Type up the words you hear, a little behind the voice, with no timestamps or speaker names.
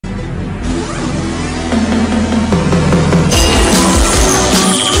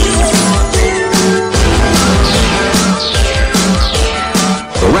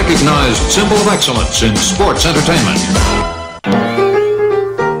finest symbol of excellence in sports entertainment.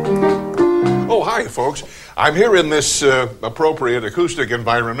 Oh, hi, folks. I'm here in this appropriate acoustic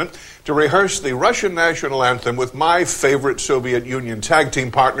environment to rehearse the Russian national anthem with my favorite Soviet Union tag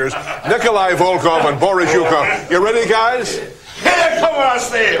team partners, Nikolai Volkov and Boris Zhukov. You ready, guys? Come on,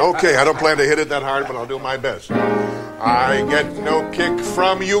 Steve. Okay, I don't plan to hit it that hard, but I'll do my best. I get no kick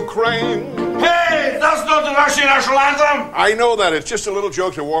from Ukraine. Hey, that's not the Russian national anthem. I know that. It's just a little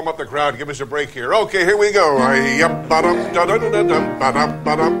joke to warm up the crowd. Give us a break here. Okay, here we go. Hey!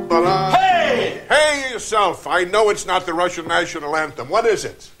 Hey, yourself. I know it's not the Russian national anthem. What is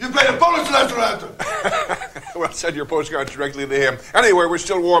it? You play the Polish national anthem. Well, send your postcards directly to him. Anyway, we're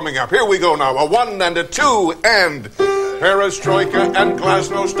still warming up. Here we go now. A 1 and a 2 and... Perestroika and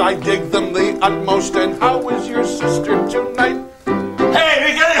Glasnost, I dig them the utmost. And how is your sister tonight? Hey,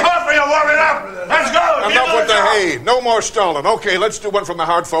 we're getting hot for you warming up. Let's go. Enough with the hay. No more stalling. Okay, let's do one from the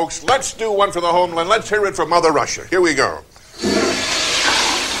heart, folks. Let's do one for the homeland. Let's hear it from Mother Russia. Here we go.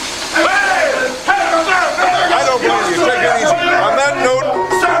 I don't blame you. Take it easy. On that note,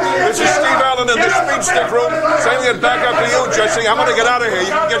 this is Steve Allen in the Speed Stick Room. Sending it back up to you, Jesse. I'm going to get out of here. You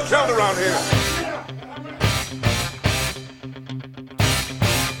can get killed around here.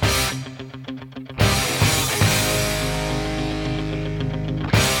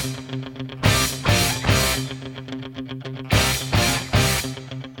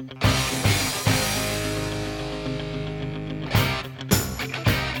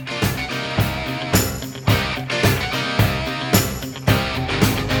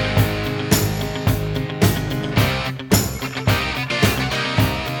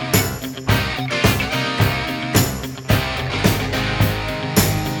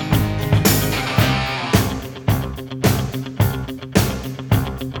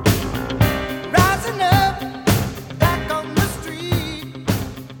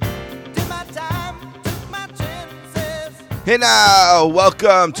 Hey now,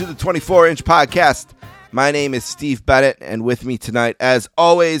 welcome to the 24-inch podcast. My name is Steve Bennett, and with me tonight, as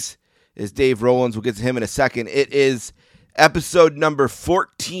always, is Dave Rollins. We'll get to him in a second. It is episode number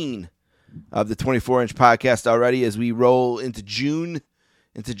 14 of the 24-inch podcast already as we roll into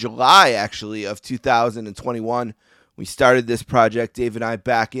July, actually, of 2021. We started this project, Dave and I,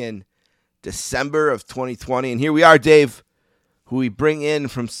 back in December of 2020. And here we are, Dave, who we bring in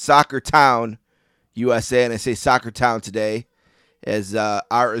from Soccer Town, USA, and I say Soccer Town today, as our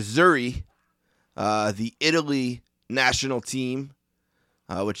Azzurri, the Italy national team,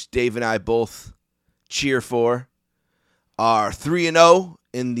 which Dave and I both cheer for, are 3-0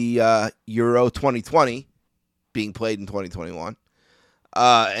 in the Euro 2020, being played in 2021,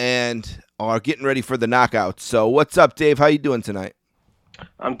 and are getting ready for the knockouts. So what's up, Dave? How you doing tonight?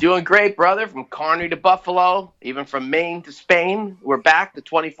 I'm doing great, brother. From Kearney to Buffalo, even from Maine to Spain. We're back, the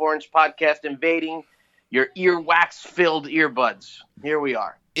 24-inch podcast invading your earwax-filled earbuds. Here we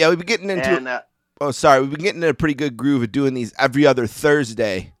are. Yeah, we've been getting into we've been getting in a pretty good groove of doing these every other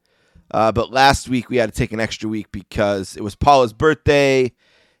Thursday. But last week we had to take an extra week because it was Paula's birthday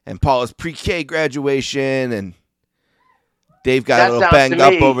and Paula's pre-K graduation, and Dave got a little banged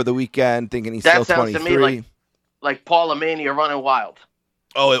up over the weekend thinking he's still 23. That sounds to me like Paula Mania running wild.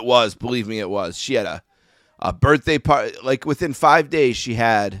 Oh, it was. Believe me, it was. She had a birthday party. Like within 5 days, she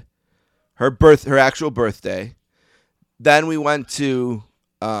had her actual birthday. Then we went to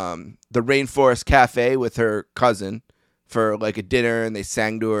the Rainforest Cafe with her cousin for like a dinner, and they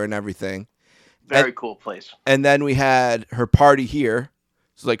sang to her and everything. Very cool place. And then we had her party here.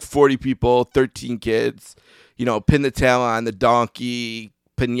 It's like 40 people, 13 kids. You know, pin the tail on the donkey,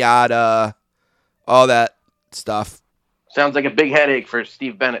 piñata, all that stuff. Sounds like a big headache for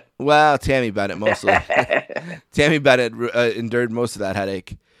Steve Bennett. Well, Tammy Bennett mostly. Tammy Bennett endured most of that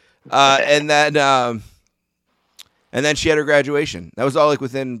headache. And then she had her graduation. That was all like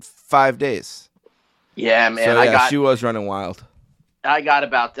within 5 days. Yeah, man. So she was running wild. I'm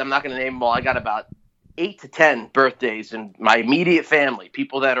not going to name them all. I got about 8 to 10 birthdays in my immediate family,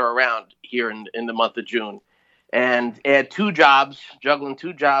 people that are around here in the month of June. And I had 2 jobs, juggling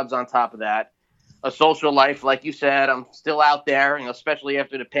 2 jobs on top of that. A social life, like you said, I'm still out there, especially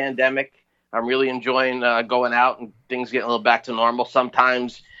after the pandemic. I'm really enjoying going out and things getting a little back to normal.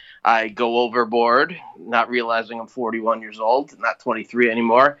 Sometimes I go overboard, not realizing I'm 41 years old, not 23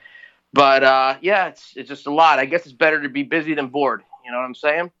 anymore. But, it's just a lot. I guess it's better to be busy than bored. You know what I'm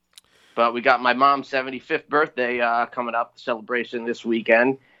saying? But we got my mom's 75th birthday coming up, celebration this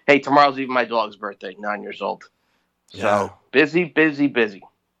weekend. Hey, tomorrow's even my dog's birthday, 9 years old. So busy, busy, busy.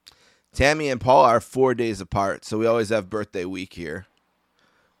 Tammy and Paul are 4 days apart, so we always have birthday week here,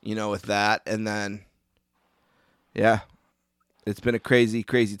 with that. And then, It's been a crazy,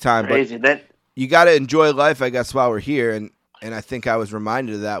 crazy time. Crazy. But you got to enjoy life, I guess, while we're here. And I think I was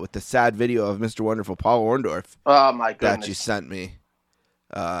reminded of that with the sad video of Mr. Wonderful Paul Orndorff. Oh, my goodness. That you sent me.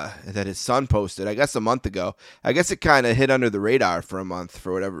 That his son posted, I guess, a month ago. I guess it kind of hit under the radar for a month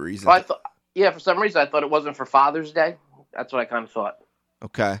for whatever reason. Well, for some reason, I thought it wasn't for Father's Day. That's what I kind of thought.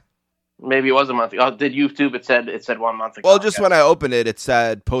 Okay. Maybe it was a month ago. Oh, did YouTube? It said 1 month ago. Well, just when I opened it, it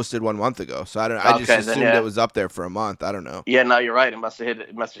said posted 1 month ago. So I don't. I just assumed it was up there for a month. I don't know. Yeah, no, you're right. It must have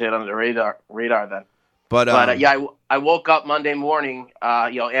hit under the radar then. But I woke up Monday morning,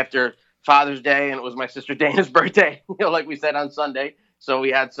 after Father's Day, and it was my sister Dana's birthday. Like we said on Sunday. So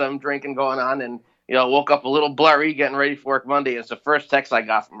we had some drinking going on, and woke up a little blurry, getting ready for work Monday. It's the first text I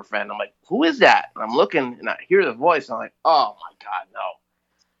got from a friend. I'm like, "Who is that?" And I'm looking, and I hear the voice. And I'm like, "Oh my God, no,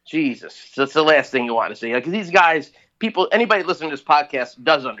 Jesus!" That's the last thing you want to see. Because these guys, anybody listening to this podcast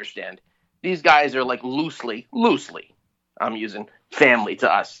does understand. These guys are like loosely, I'm using family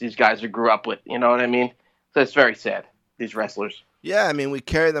to us. These guys we grew up with. You know what I mean? So it's very sad. These wrestlers. Yeah, I mean, we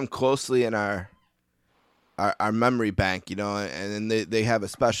carry them closely in our memory bank, and they have a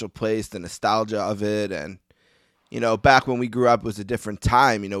special place, the nostalgia of it. And, back when we grew up, it was a different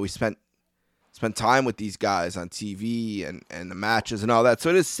time. We spent time with these guys on TV and the matches and all that. So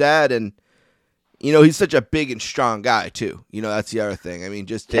it is sad. And, he's such a big and strong guy too. That's the other thing. I mean,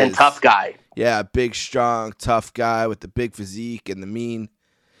 and tough guy. Yeah. Big, strong, tough guy with the big physique and the mean.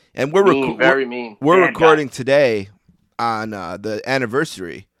 And very mean. We're recording today on the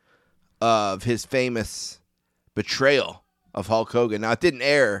anniversary of his famous betrayal of Hulk Hogan. Now, it didn't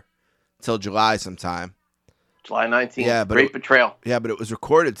air till July sometime. July 19th. Yeah, but Great betrayal. Yeah, but it was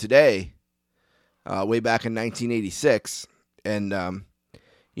recorded today, way back in 1986. And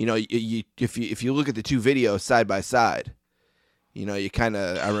if you look at the two videos side by side, you kind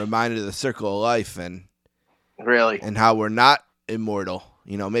of are reminded of the circle of life and how we're not immortal.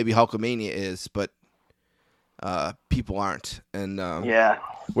 Maybe Hulkamania is, but people aren't. And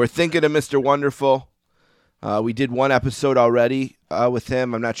we're thinking of Mr. Wonderful. We did one episode already with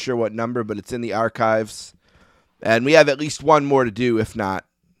him. I'm not sure what number, but it's in the archives. And we have at least one more to do, if not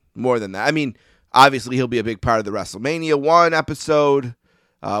more than that. I mean, obviously, he'll be a big part of the WrestleMania 1 episode.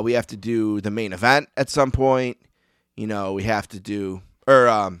 We have to do the main event at some point. We have to do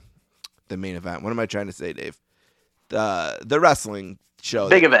the main event. What am I trying to say, Dave? The wrestling show.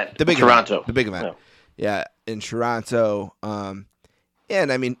 Big event. The big Toronto. Event. The big event. Yeah, in Toronto. And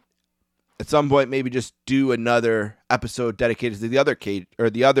I mean, at some point, maybe just do another episode dedicated to the other cage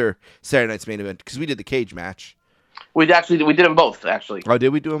or the other Saturday Night's Main Event, because we did the cage match. We did them both, actually. Oh, did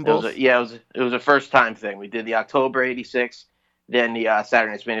we do them both? It was a first time thing. We did the October '86, then the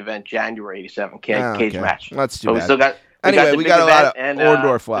Saturday Night's Main Event January '87 cage match. That's too bad. We still got. We got a lot of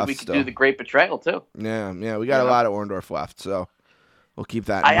Orndorff left. We could do the Great Betrayal too. Yeah, we got a lot of Orndorff left, so we'll keep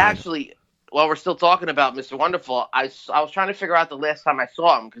that in mind. While we're still talking about Mr. Wonderful, I was trying to figure out the last time I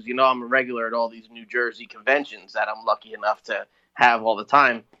saw him, because I'm a regular at all these New Jersey conventions that I'm lucky enough to have all the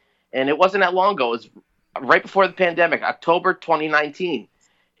time. And it wasn't that long ago. It was right before the pandemic, October 2019,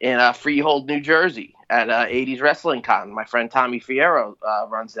 in Freehold, New Jersey, at 80s Wrestling Con. My friend Tommy Fierro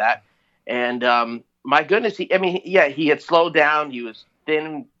runs that. And my goodness, he had slowed down. He was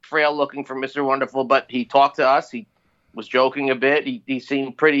thin, frail looking for Mr. Wonderful, but he talked to us. He was joking a bit. He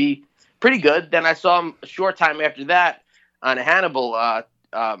seemed pretty good. Then I saw him a short time after that on a Hannibal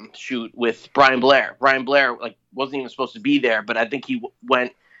shoot with Brian Blair. Brian Blair wasn't even supposed to be there, but I think he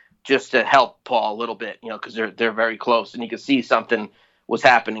went just to help Paul a little bit, because they're very close, and you could see something was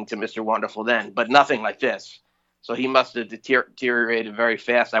happening to Mr. Wonderful then, but nothing like this. So he must have deteriorated very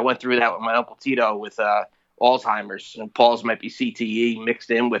fast. I went through that with my Uncle Tito with Alzheimer's, and Paul's might be CTE mixed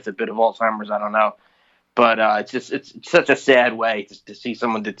in with a bit of Alzheimer's. I don't know. But it's such a sad way to see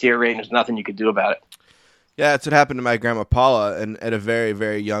someone deteriorate, and there's nothing you could do about it. Yeah, that's what happened to my grandma Paula, and at a very,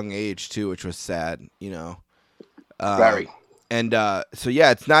 very young age too, which was sad. Very. And so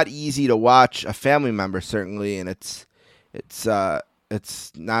yeah, it's not easy to watch a family member, certainly, and it's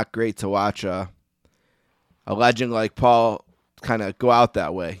not great to watch a legend like Paul kind of go out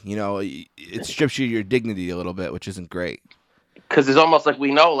that way. It strips you of your dignity a little bit, which isn't great. Because it's almost like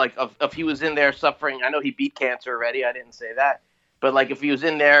we know, if he was in there suffering, I know he beat cancer already, I didn't say that, but if he was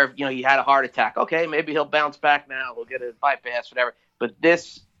in there, he had a heart attack, okay, maybe he'll bounce back now, he'll get a bypass, whatever. But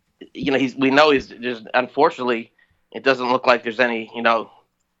this, we know he's just, unfortunately, it doesn't look like there's any,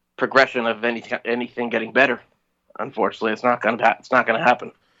 progression of anything getting better. Unfortunately, it's not going to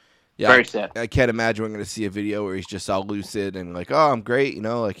happen. Yeah, very sad. I can't imagine we're going to see a video where he's just all lucid and oh, I'm great,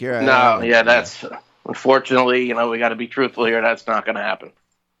 here I am. No, yeah, that's... Unfortunately, we got to be truthful here. That's not going to happen.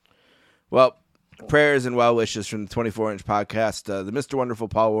 Well, prayers and well wishes from the 24-inch podcast. The Mr. Wonderful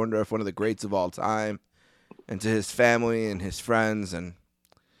Paul Orndorff, one of the greats of all time, and to his family and his friends. And,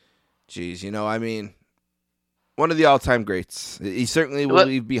 geez, one of the all-time greats. He certainly will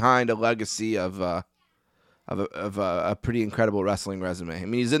leave behind a legacy of a pretty incredible wrestling resume. I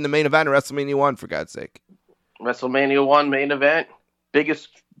mean, he's in the main event of WrestleMania 1, for God's sake. WrestleMania 1 main event. Biggest,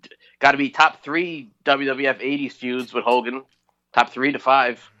 got to be top 3 WWF 80s feuds with Hogan. Top 3 to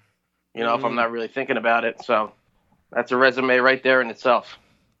 5, if I'm not really thinking about it. So that's a resume right there in itself.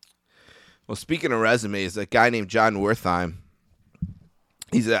 Well, speaking of resumes, a guy named John Wertheim,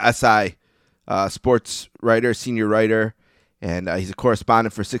 he's a SI sports writer, senior writer, and he's a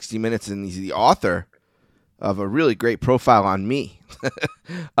correspondent for 60 Minutes, and he's the author of a really great profile on me.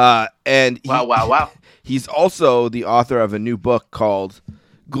 Wow. He's also the author of a new book called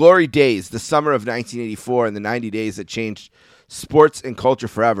Glory Days, the Summer of 1984 and the 90 Days That Changed Sports and Culture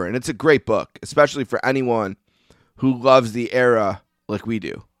Forever. And it's a great book, especially for anyone who loves the era like we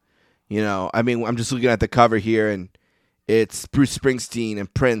do. I'm just looking at the cover here, and it's Bruce Springsteen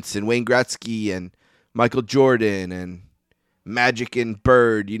and Prince and Wayne Gretzky and Michael Jordan and Magic and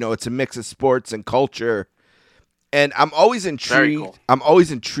Bird. It's a mix of sports and culture. And I'm always intrigued. Cool. I'm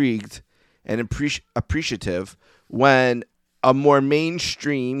always intrigued and appreciative when a more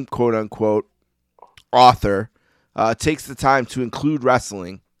mainstream, quote unquote, author takes the time to include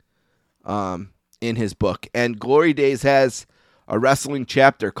wrestling in his book. And Glory Days has a wrestling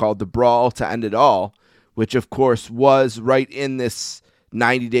chapter called The Brawl to End It All, which of course was right in this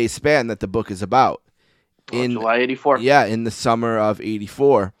 90-day span that the book is about. In July 84. Yeah, in the summer of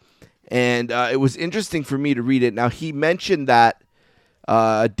 84. And it was interesting for me to read it. Now, he mentioned that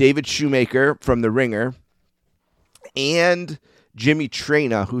David Shoemaker from The Ringer and Jimmy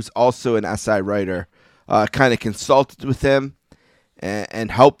Traina, who's also an SI writer, kind of consulted with him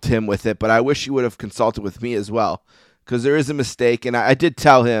and helped him with it. But I wish he would have consulted with me as well, because there is a mistake. And I did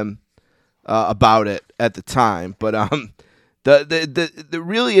tell him about it at the time. But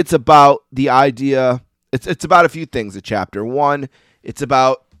really it's about the idea. It's about a few things, the chapter. One, it's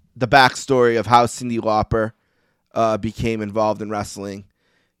about the backstory of how Cyndi Lauper became involved in wrestling,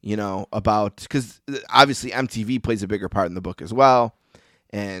 because obviously MTV plays a bigger part in the book as well.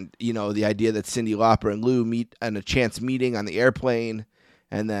 And, the idea that Cyndi Lauper and Lou meet in a chance meeting on the airplane.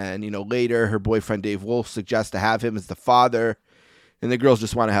 And then, later her boyfriend Dave Wolf suggests to have him as the father. And the girls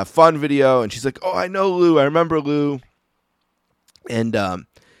just want to have fun video. And she's like, oh, I know Lou. I remember Lou. And, and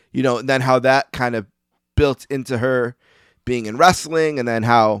then how that kind of built into her being in wrestling, and then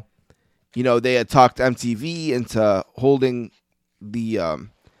how, they had talked MTV into holding the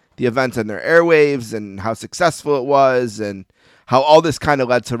events on their airwaves, and how successful it was, and how all this kind of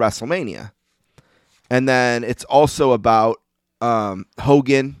led to WrestleMania. And then it's also about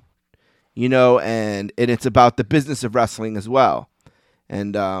Hogan, and it's about the business of wrestling as well.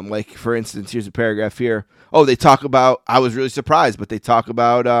 And for instance, here's a paragraph here. Oh, they talk about, I was really surprised, but they talk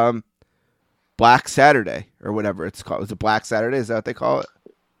about Black Saturday, or whatever it's called. Was it Black Saturday? Is that what they call it?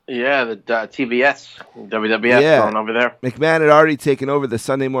 Yeah, the TBS, WWF going over there. McMahon had already taken over the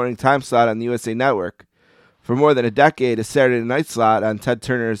Sunday morning time slot on the USA Network. For more than a decade, a Saturday night slot on Ted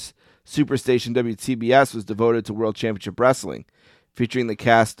Turner's Superstation WTBS was devoted to World Championship Wrestling, featuring the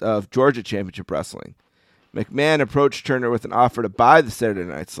cast of Georgia Championship Wrestling. McMahon approached Turner with an offer to buy the Saturday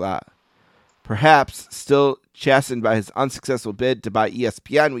night slot. Perhaps still chastened by his unsuccessful bid to buy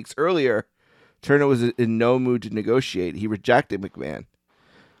ESPN weeks earlier, Turner was in no mood to negotiate. He rejected McMahon.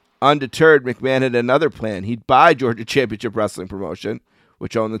 Undeterred, McMahon had another plan. He'd buy Georgia Championship Wrestling Promotion,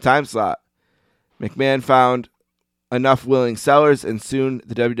 which owned the time slot. McMahon found enough willing sellers, and soon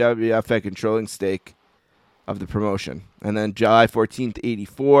the WWF had controlling stake of the promotion. And then July 14th,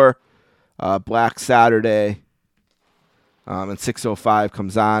 84, Black Saturday, and 6:05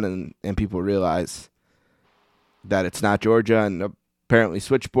 comes on, and people realize that it's not Georgia, and apparently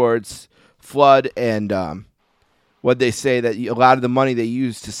switchboards flood, and what they say that a lot of the money they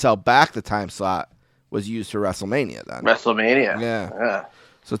used to sell back the time slot was used for WrestleMania then. WrestleMania. Yeah.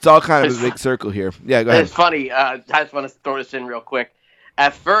 So it's all kind of a big circle here. Yeah, go ahead. It's funny. I just want to throw this in real quick.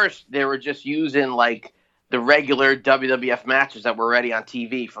 At first, they were just using the regular WWF matches that were already on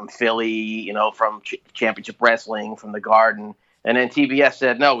TV from Philly, from Championship Wrestling, from the Garden. And then TBS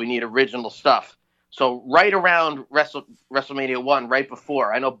said, no, we need original stuff. So right around WrestleMania 1, right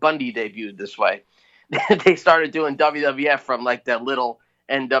before, I know Bundy debuted this way, they started doing WWF from that little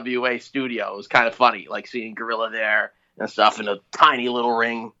NWA studio. It was kind of funny, seeing Gorilla there and stuff in a tiny little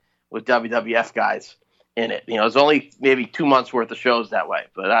ring with WWF guys in it. It was only maybe 2 months worth of shows that way,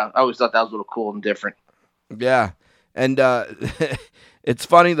 but I always thought that was a little cool and different. Yeah. And It's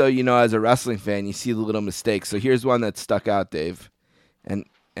funny though, as a wrestling fan, you see the little mistakes. So here's one that stuck out, Dave, and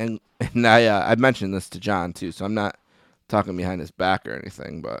I mentioned this to John too. So I'm not talking behind his back or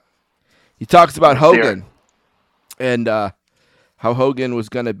anything, but he talks about Hogan and how Hogan was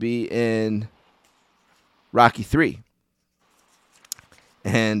going to be in Rocky III.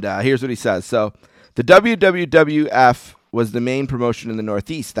 And here's what he says. So the WWF was the main promotion in the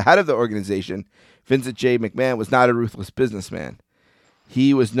Northeast. The head of the organization, Vincent J. McMahon, was not a ruthless businessman.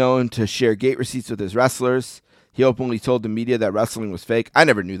 He was known to share gate receipts with his wrestlers. He openly told the media that wrestling was fake. I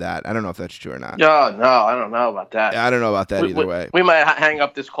never knew that. I don't know if that's true or not. No, I don't know about that. Yeah, I don't know about that either way. We might hang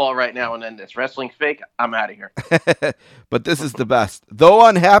up this call right now and end this. Wrestling's fake. I'm out of here. But this is the best. Though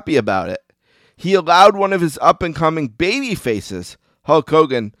unhappy about it, he allowed one of his up-and-coming baby faces, Hulk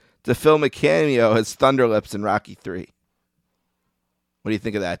Hogan, to film a cameo as Thunderlips in Rocky III. What do you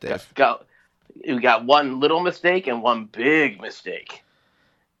think of that, Dave? We got one little mistake and one big mistake.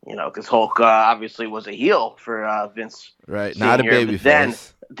 Because Hulk obviously was a heel for Vince. Right, Senior, not a baby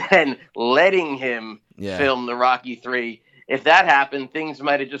face. Then letting him film the Rocky III, if that happened, things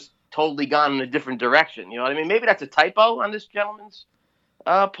might have just totally gone in a different direction. You know what I mean? Maybe that's a typo on this gentleman's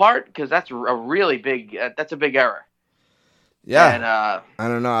part, because that's a really big that's a big error. Yeah, and, I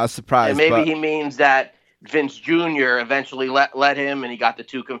don't know. I was surprised. And maybe he means that Vince Jr. eventually let him, and he got the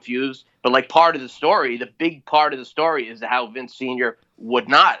two confused. But like part of the story, the big part of the story is how Vince Sr. would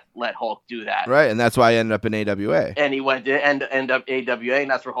not let Hulk do that. Right, and that's why I ended up in AWA. And he went to end up AWA,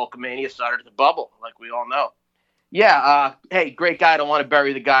 and that's where Hulkamania started to bubble, like we all know. Yeah, hey, great guy. I don't want to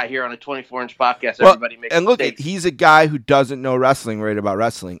bury the guy here on a 24-inch podcast. Everybody makes and look, mistakes. He's a guy who doesn't know wrestling, right, about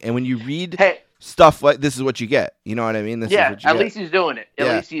wrestling. And when you read stuff like this is what you get. You know what I mean? This is what you at get. least he's doing it. At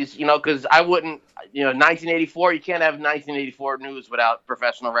least he's, because I wouldn't, 1984, you can't have 1984 news without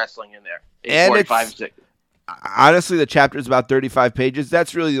professional wrestling in there. And honestly, the chapter is about 35 pages.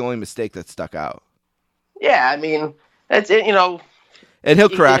 That's really the only mistake that stuck out. Yeah, I mean, that's it, And he'll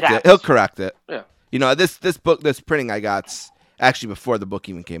correct it. He'll correct it. Yeah. This book, this printing I got's actually before the book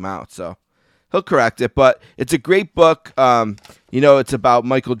even came out, so he'll correct it. But it's a great book. It's about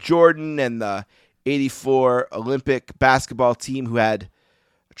Michael Jordan and the 84 Olympic basketball team who had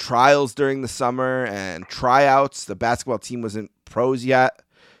trials during the summer and tryouts. The basketball team wasn't pros yet.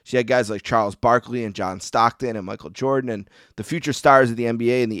 She had guys like Charles Barkley and John Stockton and Michael Jordan and the future stars of the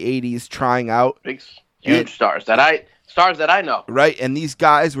NBA in the 80s trying out. Big, huge stars that I know. Right, and these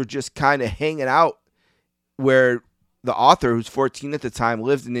guys were just kind of hanging out where the author, who's 14 at the time,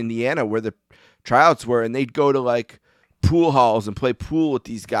 lived in Indiana where the tryouts were, and they'd go to like pool halls and play pool with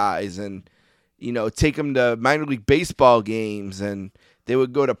these guys and, take them to minor league baseball games, and they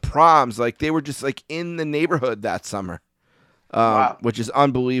would go to proms. Like they were just like in the neighborhood that summer. Wow. Which is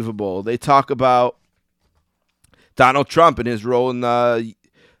unbelievable. They talk about Donald Trump and his role in the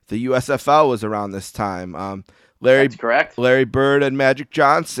USFL was around this time. That's correct. Larry Bird and Magic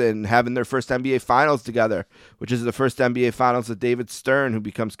Johnson having their first NBA Finals together, which is the first NBA Finals of David Stern, who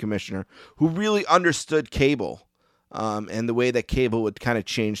becomes commissioner, who really understood cable and the way that cable would kind of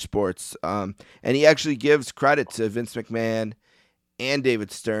change sports. And he actually gives credit to Vince McMahon and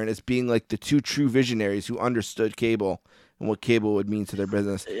David Stern as being like the two true visionaries who understood cable and what cable would mean to their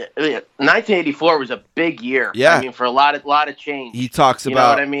business. 1984 was a big year. Yeah. I mean, for a lot of change. He talks about... You know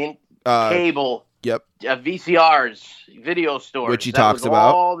what I mean? Cable. Yep. VCRs, video stores. Which he talks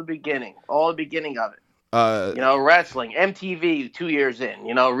about. All the beginning of it. Wrestling. MTV 2 years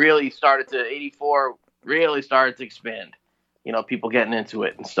in, really started to... 84 really started to expand. People getting into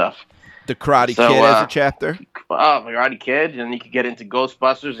it and stuff. The Karate Kid as a chapter. Oh, Karate Kid. And you could get into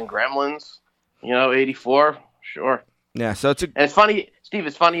Ghostbusters and Gremlins. 84. Sure. Yeah, so and it's funny,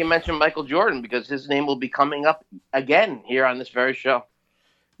 Steve, you mentioned Michael Jordan because his name will be coming up again here on this very show.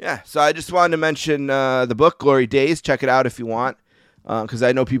 Yeah, so I just wanted to mention the book, Glory Days. Check it out if you want, because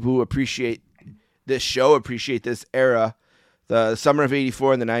I know people who appreciate this show, appreciate this era, the summer of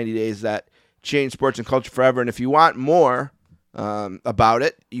 84 and the 90 days that changed sports and culture forever. And if you want more about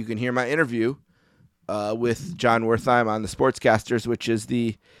it, you can hear my interview with John Wertheim on the Sportscasters, which is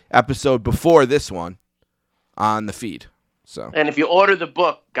the episode before this one on the feed. So, and if you order the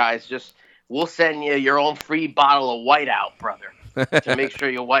book, guys, we'll send you your own free bottle of Whiteout, brother, to make sure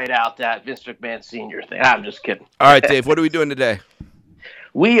you white out that Vince McMahon Sr. thing. I'm just kidding. All right, Dave, what are we doing today?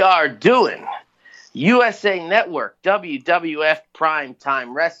 We are doing USA Network, WWF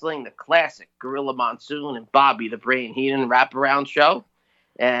Primetime Wrestling, the classic Gorilla Monsoon and Bobby the Brain Heenan wraparound show.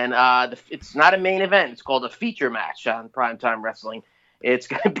 And it's not a main event. It's called a feature match on Primetime Wrestling. It's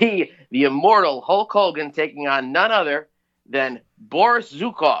going to be the immortal Hulk Hogan taking on none other then Boris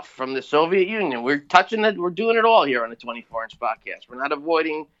Zhukov from the Soviet Union. We're doing it all here on the 24-inch podcast. We're not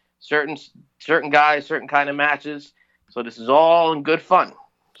avoiding certain guys, certain kind of matches. So this is all in good fun.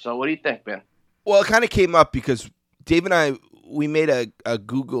 So what do you think, Ben? Well, it kind of came up because Dave and I, we made a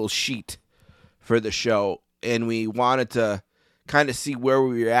Google sheet for the show, and we wanted to kind of see where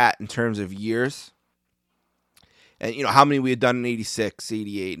we were at in terms of years. And, how many we had done in 86,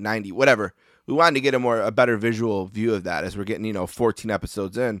 88, 90, whatever. We wanted to get a better visual view of that as we're getting, 14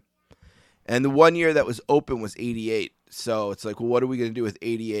 episodes in. And the one year that was open was 88. So it's like, well, what are we going to do with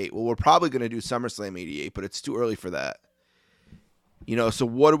 88? Well, we're probably going to do SummerSlam 88, but it's too early for that. So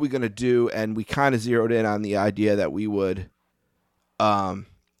what are we going to do? And we kind of zeroed in on the idea that we would, I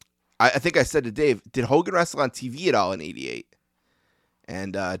think I said to Dave, did Hogan wrestle on TV at all in 88?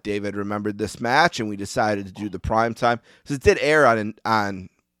 And David remembered this match, and we decided to do the prime time. So it did air on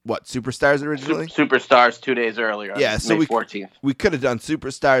what, Superstars originally? Superstars 2 days earlier. Yeah, so May 14th. We could have done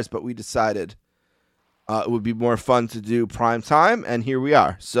Superstars, but we decided it would be more fun to do prime time, and here we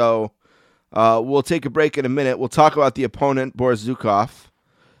are. So we'll take a break in a minute. We'll talk about the opponent, Boris Zhukov.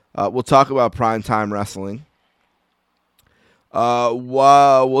 We'll talk about prime time wrestling.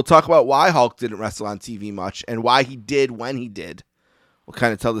 We'll talk about why Hulk didn't wrestle on TV much and why he did when he did. We'll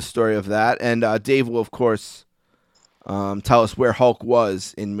kind of tell the story of that. And Dave will, of course, tell us where Hulk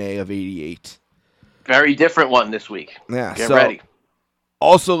was in May of 88. Very different one this week. Yeah, Get ready.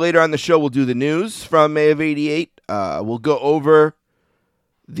 Also, later on the show, we'll do the news from May of 88. We'll go over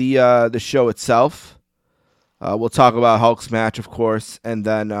the show itself. We'll talk about Hulk's match, of course. And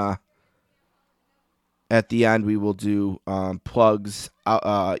then at the end, we will do plugs,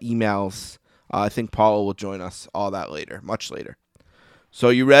 emails. I think Paula will join us, all that later, much later. So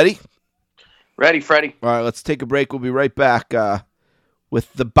you ready? Ready, Freddie. All right, let's take a break. We'll be right back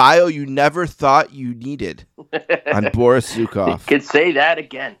with the bio you never thought you needed on Boris Zhukov. You could say that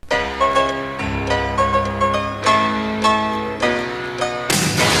again.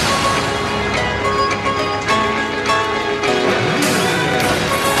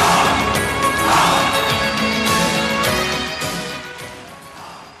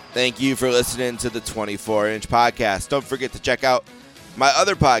 Thank you for listening to the 24-inch podcast. Don't forget to check out my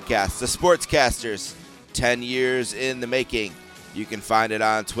other podcast, The Sportscasters, 10 years in the making. You can find it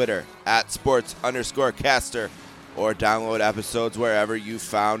on Twitter @sports_caster or download episodes wherever you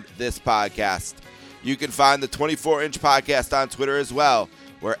found this podcast. You can find the 24-inch podcast on Twitter as well.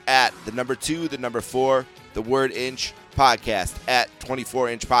 We're at the number 2, the number 4, the word inch podcast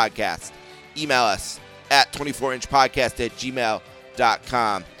 @24-inch podcast. Email us at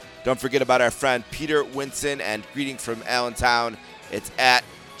 24inchpodcast@gmail.com. Don't forget about our friend Peter Winson and greeting from Allentown. It's at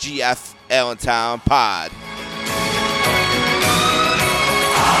GF Allentown Pod.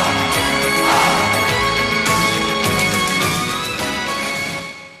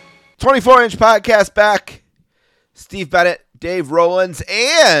 24-inch podcast back. Steve Bennett, Dave Rowlands,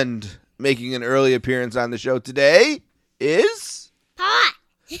 and making an early appearance on the show today is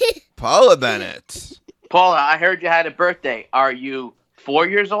Paula Bennett. Paula, I heard you had a birthday. Are you 4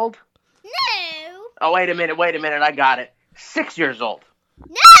 years old? No. Oh, wait a minute. I got it. 6 years old.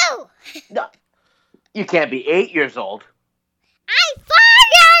 No. No. You can't be 8 years old. I'm 5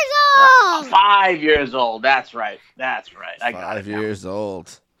 years old. 5 years old. That's right. I got 5 it now. years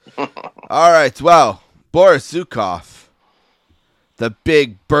old. All right. Well, Boris Zhukov, the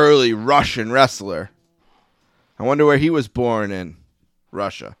big, burly Russian wrestler. I wonder where he was born in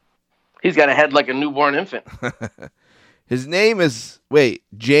Russia. He's got a head like a newborn infant. His name is,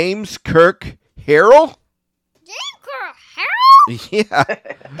 James Kirk Harrell? James Kirk Harrell? Yeah.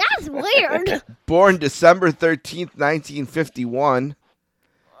 That's weird. Born December 13th, 1951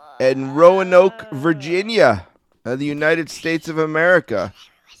 in Roanoke, Virginia, the United States of America.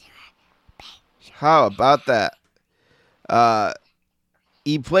 How about that?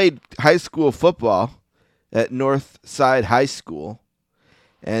 He played high school football at Northside High School.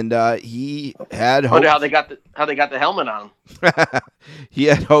 And he had hopes. Wonder how they got the helmet on him. He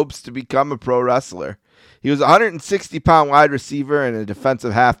had hopes to become a pro wrestler. He was a 160-pound wide receiver and a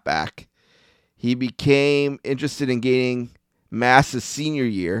defensive halfback. He became interested in gaining mass his senior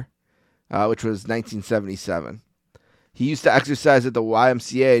year, which was 1977. He used to exercise at the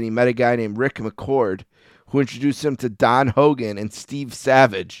YMCA, and he met a guy named Rick McCord, who introduced him to Don Hogan and Steve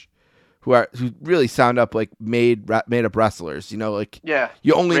Savage, who really sound up like made up wrestlers. You only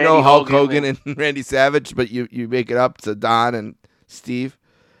Randy know Hulk Hogan and Randy Savage, but you make it up to Don and Steve.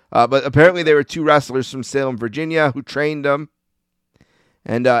 But apparently they were two wrestlers from Salem, Virginia, who trained him.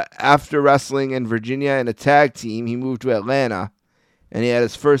 And after wrestling in Virginia in a tag team, he moved to Atlanta, and he had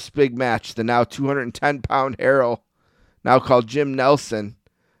his first big match. The now 210-pound Harrell now called Jim Nelson,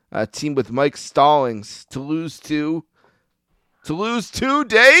 teamed with Mike Stallings to lose to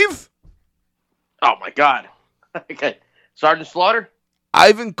Dave? Oh, my God. Okay. Sergeant Slaughter?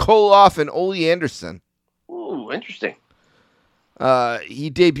 Ivan Koloff and Ole Anderson. Ooh, interesting.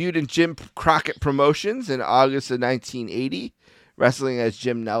 He debuted in Jim Crockett Promotions in August of 1980, wrestling as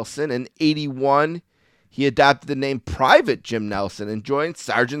Jim Nelson. In 81, he adopted the name Private Jim Nelson and joined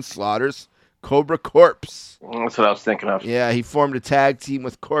Sergeant Slaughter's Cobra Corps. That's what I was thinking of. Yeah, he formed a tag team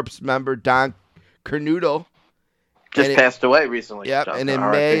with Corps member Don Kernoodle. Just passed away recently. Yep, John and in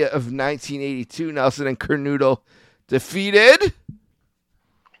Connor, May RIP. of 1982, Nelson and Kernoodle defeated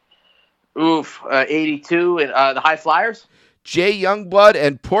 82 and the High Flyers. Jay Youngblood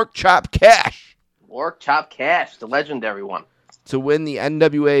and Pork Chop Cash Pork Chop Cash, the legendary one. to win the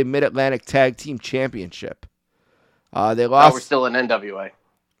NWA Mid-Atlantic Tag Team Championship. They Oh, lost. we're still in NWA.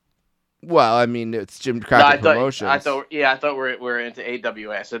 Well, I mean, it's Jim No, Crockett Promotions. I thought we're into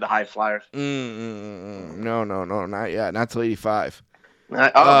AWA. I said the High Flyers. No, not yet. Not till 85.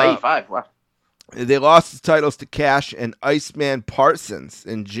 85. Wow. They lost the titles to Cash and Iceman Parsons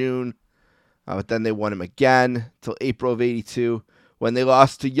in June, but then they won him again till April of 82 when they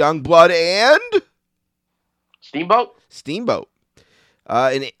lost to Youngblood and Steamboat.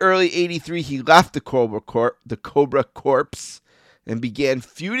 In early 83, he left the Cobra Corps and began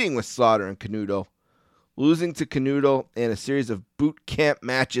feuding with Slaughter and Canoodle, losing to Canoodle in a series of boot camp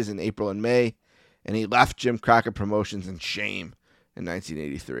matches in April and May, and he left Jim Crockett Promotions in shame in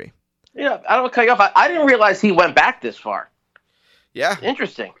 1983. Yeah, I don't want to cut you off. I didn't realize he went back this far. Yeah.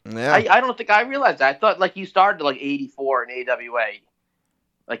 Interesting. Yeah. I don't think I realized that. I thought like you started like 84 in AWA,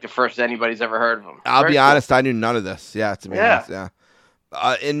 like the first anybody's ever heard of him. I'll Very be cool. honest, I knew none of this. Yeah, to be honest, yeah.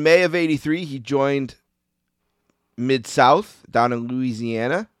 In May of 83, he joined Mid-South down in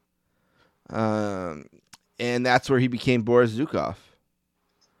Louisiana, and that's where he became Boris Zhukov.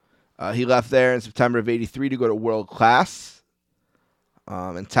 He left there in September of 83 to go to World Class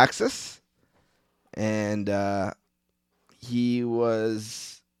in Texas, and he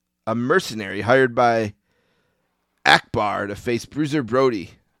was a mercenary hired by Akbar to face Bruiser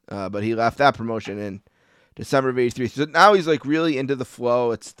Brody, but he left that promotion in December of 83. So now he's like really into the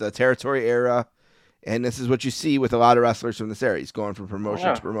flow. It's the territory era, and this is what you see with a lot of wrestlers from this era. He's going from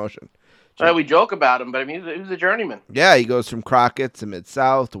promotion to promotion. We joke about him, but I mean, he was a journeyman. Yeah, he goes from Crockett to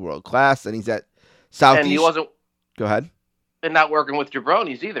Mid-South to World Class, and he's at Southeast. And he wasn't. Go ahead. And not working with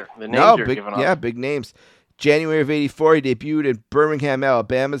jabronis either. The names are big, given up. yeah, big names. January of 84, he debuted in Birmingham,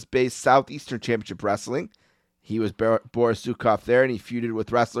 Alabama's based Southeastern Championship Wrestling. He was Boris Zhukov there, and he feuded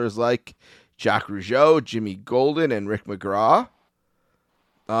with wrestlers like Jacques Rougeau, Jimmy Golden, and Rick McGraw.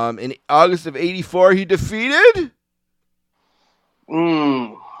 In August of 84, he defeated...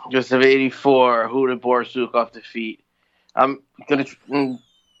 August of 84, who did Boris Zhukov defeat? I'm going to...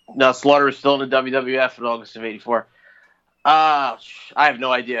 No, Slaughter is still in the WWF in August of 84. I have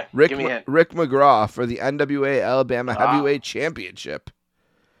no idea. Give me a hint. Rick McGraw for the NWA Alabama Heavyweight Championship.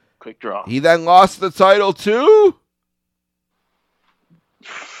 Quick draw. He then lost the title to...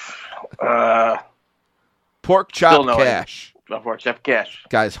 Pork Chop Cash. Pork Chop Cash.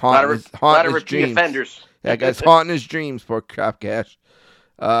 Guy's haunting his repeat dreams. Offenders. Yeah, guy's haunting his dreams, Pork Chop Cash.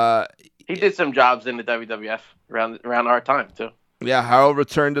 He did some jobs in the WWF around our time, too. Yeah, Harold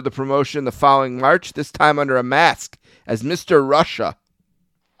returned to the promotion the following March, this time under a mask as Mr. Russia.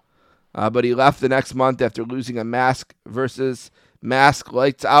 But he left the next month after losing a mask versus mask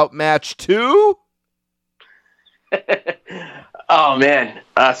lights out match to... Oh, man.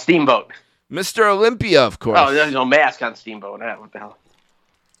 Steamboat. Mr. Olympia, of course. Oh, there's no mask on Steamboat. What the hell?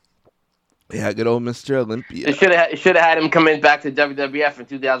 Yeah, good old Mr. Olympia. They should have had him come in back to WWF in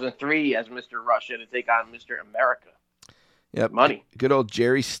 2003 as Mr. Russia to take on Mr. America. Yep. Money. Good old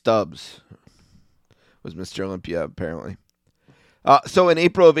Jerry Stubbs was Mr. Olympia, apparently. So in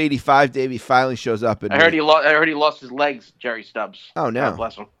April of 85, Davey finally shows up. I heard he lost his legs, Jerry Stubbs. Oh, no. God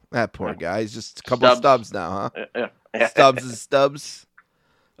bless him. That poor guy. He's just a couple of stubs now, huh? Yeah. Stubbs is Stubbs.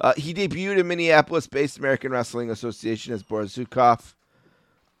 He debuted in Minneapolis-based American Wrestling Association as Boris Zhukov,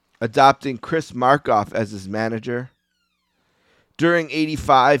 adopting Chris Markoff as his manager. During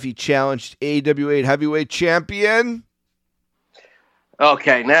 85, he challenged AWA Heavyweight Champion.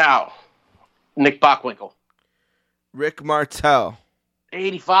 Okay, now, Nick Bockwinkel. Rick Martel.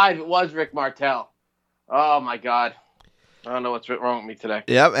 85, it was Rick Martel. Oh, my God. I don't know what's wrong with me today.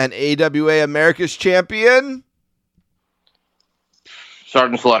 Yep, and AWA America's Champion.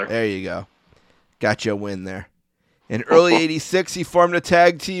 Sergeant Slaughter. There you go. Got you a win there. In early 86, he formed a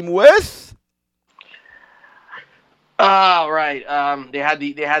tag team with... Oh, right. They had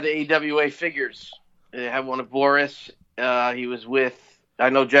the AWA figures. They had one of Boris He was with, I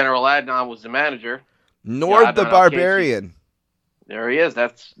know General Adnan was the manager. Nord Yeah, the Adnan Barbarian. There he is.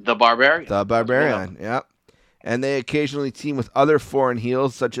 That's the Barbarian. The Barbarian, yep. And they occasionally team with other foreign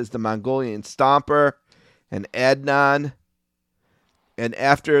heels, such as the Mongolian Stomper and Adnan. And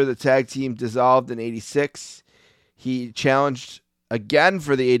after the tag team dissolved in 86, he challenged again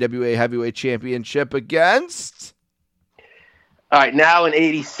for the AWA Heavyweight Championship against... All right, now in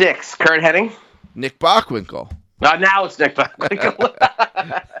 86, Kurt Hennig. Nick Bockwinkel. Now it's Nick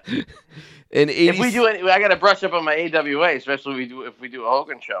Bockwinkel. In 80... If we do it, I got to brush up on my AWA, especially if we do a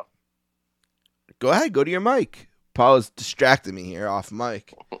Hogan show. Go ahead, go to your mic. Paul is distracting me here off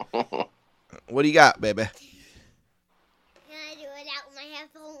mic. What do you got, baby? Can I do it out my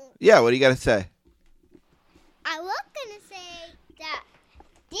headphones? Yeah, what do you got to say? I was going to say that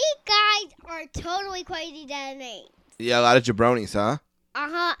these guys are totally crazy their names. Yeah, a lot of jabronis, huh?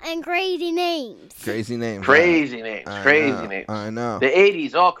 And crazy names. Crazy names. Crazy names. I know. The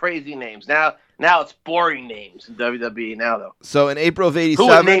 80s, all crazy names. Now it's boring names in WWE now, though. So in April of 87...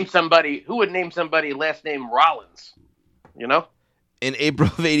 Who would name somebody last name Rollins? You know? In April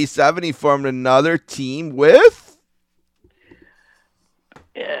of 87, he formed another team with...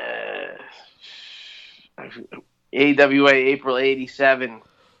 AWA, April 87.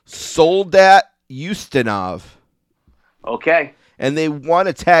 Soldat Ustinov. Okay. And they won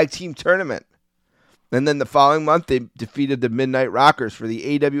a tag team tournament. And then the following month, they defeated the Midnight Rockers for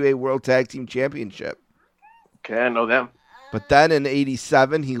the AWA World Tag Team Championship. Okay, I know them. But then in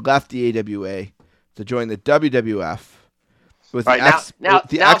 87, he left the AWA to join the WWF. With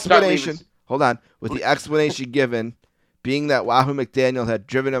the explanation, hold on, with the explanation given being that Wahoo McDaniel had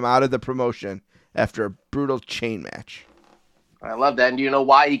driven him out of the promotion after a brutal chain match. I love that. And do you know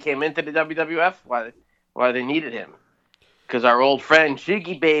why he came into the WWF? Why they needed him? Because our old friend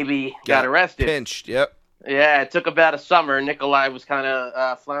Shiggy Baby got arrested. Pinched, yep. Yeah, it took about a summer. Nikolai was kind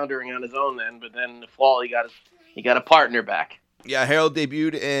of floundering on his own then, but then in the fall he got a partner back. Yeah, Harold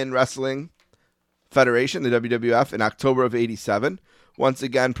debuted in Wrestling Federation, the WWF, in October of 87, once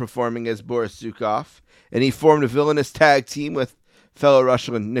again performing as Boris Zhukov, and he formed a villainous tag team with fellow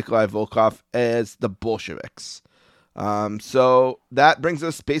Russian Nikolai Volkov as the Bolsheviks. So that brings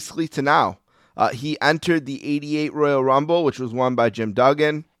us basically to now. He entered the 88 Royal Rumble, which was won by Jim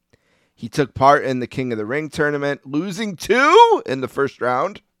Duggan. He took part in the King of the Ring tournament, losing 2 in the first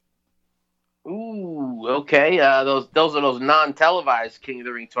round. Ooh, okay. Those are those non-televised King of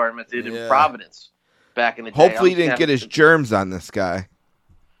the Ring tournaments in Providence back in the day. Hopefully he didn't get his germs on this guy.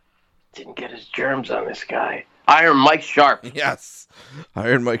 Didn't get his germs on this guy. Iron Mike Sharp. Yes.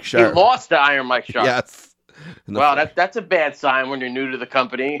 Iron Mike Sharp. He lost to Iron Mike Sharp. Yes. Well, that's a bad sign when you're new to the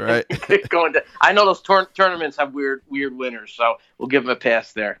company. Right. I know those tournaments have weird winners, so we'll give him a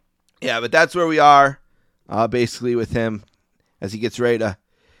pass there. Yeah, but that's where we are, basically, with him as he gets ready to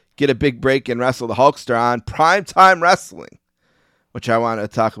get a big break and wrestle the Hulkster on Primetime Wrestling, which I want to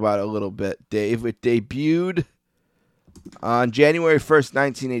talk about a little bit, Dave. It debuted on January 1st,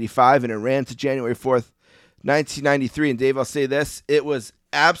 1985, and it ran to January 4th, 1993. And, Dave, I'll say this. It was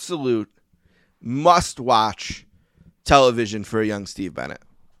absolute must-watch television for a young Steve Bennett.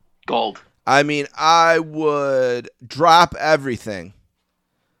 Gold. I mean, I would drop everything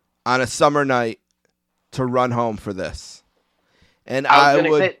on a summer night to run home for this. And I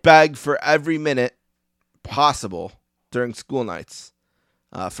would beg for every minute possible during school nights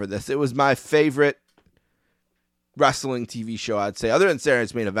for this. It was my favorite wrestling TV show, I'd say, other than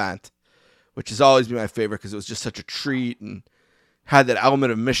Saturday's Main Event, which has always been my favorite because it was just such a treat and had that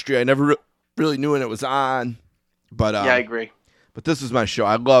element of mystery. I never really knew when it was on. But yeah, I agree. But this was my show.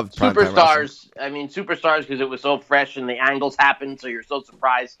 I loved Superstars. I mean, Superstars because it was so fresh and the angles happened, so you're so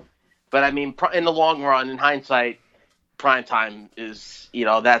surprised. But I mean, in the long run, in hindsight, Primetime is,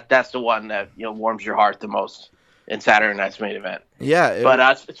 that's the one that, warms your heart the most in Saturday Night's Main Event. Yeah. But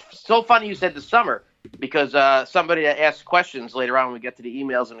it's so funny you said the summer because somebody asked questions later on when we get to the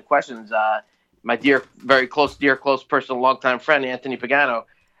emails and the questions. My dear close personal, longtime friend, Anthony Pagano,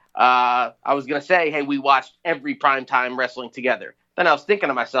 I was going to say, hey, we watched every Primetime Wrestling together. Then I was thinking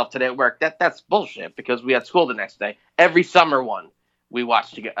to myself today at work, that's bullshit because we had school the next day. Every summer one, we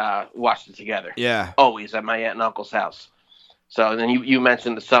watched it together. Yeah. Always at my aunt and uncle's house. So then you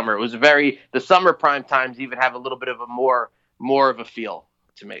mentioned the summer. It was the summer prime times even have a little bit of a more of a feel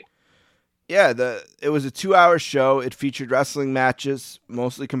to me. Yeah, it was a 2-hour show. It featured wrestling matches,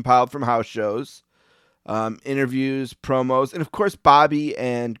 mostly compiled from house shows, interviews, promos, and of course Bobby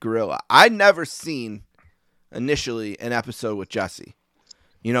and Gorilla. I'd never seen initially an episode with Jesse.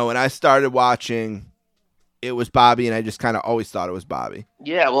 When I started watching it was Bobby, and I just kind of always thought it was Bobby.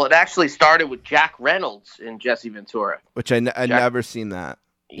 Yeah, well, it actually started with Jack Reynolds in Jesse Ventura. Which I never seen that.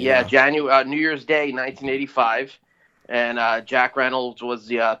 Yeah, January New Year's Day, 1985, and Jack Reynolds was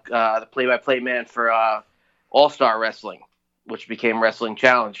the play-by-play man for All-Star Wrestling, which became Wrestling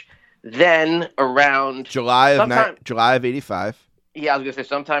Challenge. Then around July of 85. Yeah, I was gonna say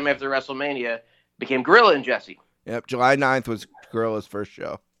sometime after WrestleMania, became Gorilla and Jesse. Yep, July 9th was Gorilla's first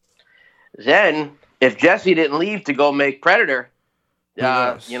show. Then, if Jesse didn't leave to go make Predator, you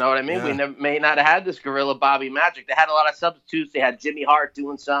know what I mean? Yeah. We may not have had this Gorilla Bobby magic. They had a lot of substitutes. They had Jimmy Hart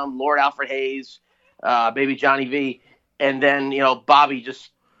doing some, Lord Alfred Hayes, Baby Johnny V, and then Bobby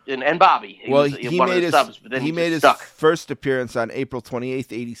just and Bobby. He made his first appearance on April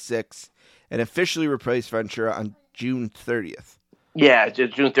 28th, 86, and officially replaced Ventura on June 30th. Yeah,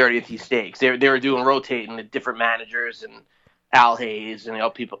 June 30th he stayed. They were doing rotating the different managers and Al Hayes and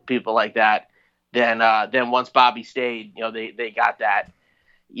people like that. Then once Bobby stayed, they got that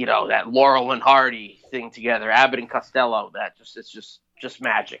that Laurel and Hardy thing together, Abbott and Costello. It's just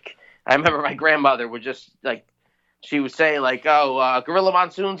magic. I remember my grandmother would just she would say Gorilla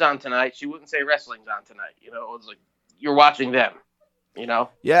Monsoon's on tonight. She wouldn't say wrestling's on tonight. It was like you're watching them.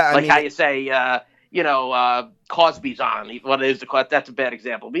 Yeah, how you say Cosby's on. What is that's a bad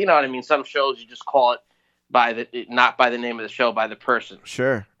example, but you know what I mean. Some shows you just call it not by the name of the show, by the person.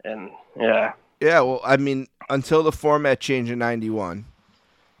 Sure. And yeah. Yeah, well, I mean, until the format changed in 91,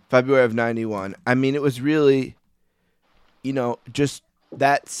 February of 91, I mean, it was really, just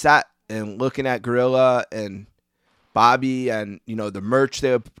that set and looking at Gorilla and Bobby and, the merch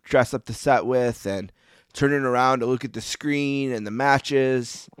they would dress up the set with and turning around to look at the screen and the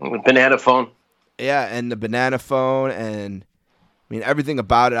matches. Banana phone. Yeah, and the banana phone and, I mean, everything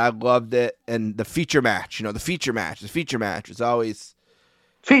about it. I loved it. And the feature match, the feature match is always...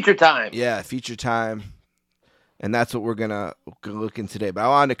 Feature time. Yeah, feature time. And that's what we're gonna look in today. But I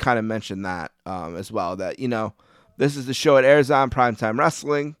wanted to kind of mention that as well. That, this is the show at airs on Primetime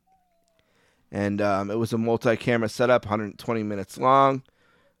Wrestling. And it was a multi-camera setup, 120 minutes long.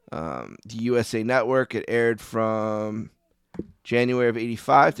 The USA Network, it aired from January of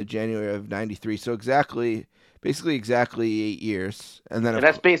 85 to January of 93. So basically exactly 8 years. And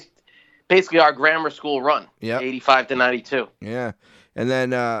that's basically our grammar school run. Yeah. 85 to 92. Yeah. And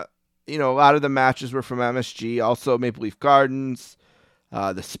then, a lot of the matches were from MSG, also Maple Leaf Gardens,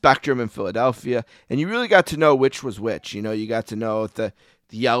 the Spectrum in Philadelphia. And you really got to know which was which. You got to know if the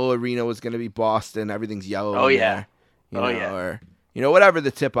yellow arena was going to be Boston, everything's yellow. Oh, yeah. Or, whatever the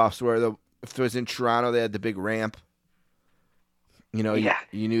tip-offs were. If it was in Toronto, they had the big ramp. You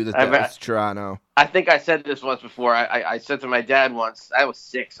knew that was Toronto. I think I said this once before. I said to my dad once, I was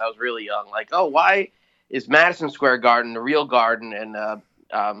 6, I was really young, why is Madison Square Garden the real garden and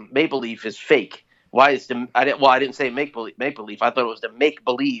Maple Leaf is fake? Why is I didn't say Maple Leaf. I thought it was the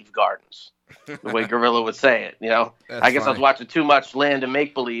make-believe gardens, the way Gorilla would say it. I guess funny. I was watching too much Land of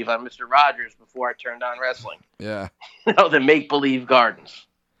Make-Believe on Mr. Rogers before I turned on wrestling. Yeah. The make-believe gardens.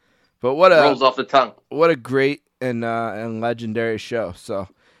 But rolls off the tongue. What a great and legendary show. So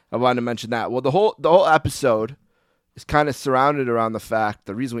I wanted to mention that. Well, the whole episode is kind of surrounded around the fact,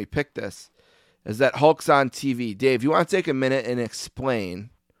 the reason we picked this, is that Hulk's on TV. Dave, you want to take a minute and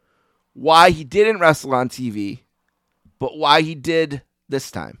explain why he didn't wrestle on TV, but why he did this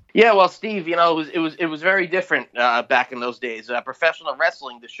time? Yeah, well, Steve, it was very different back in those days. Professional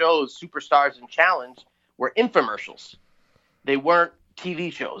wrestling, the shows, Superstars and Challenge, were infomercials. They weren't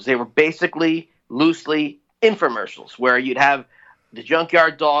TV shows. They were basically, loosely infomercials, where you'd have the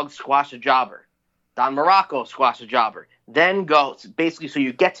Junkyard Dog squash a jobber, Don Morocco squash a jobber. Then go, basically, so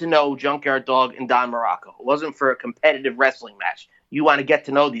you get to know Junkyard Dog and Don Morocco. It wasn't for a competitive wrestling match. You want to get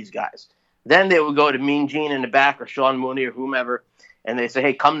to know these guys. Then they would go to Mean Gene in the back or Sean Mooney or whomever, and they say,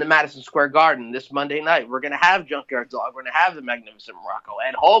 hey, come to Madison Square Garden this Monday night. We're going to have Junkyard Dog. We're going to have the Magnificent Morocco.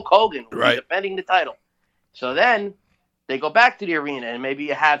 And Hulk Hogan will be defending the title. So then they go back to the arena, and maybe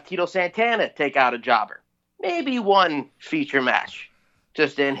you have Tito Santana take out a jobber. Maybe one feature match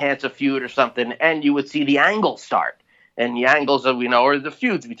just to enhance a feud or something, and you would see the angles start. And the angles that we know are the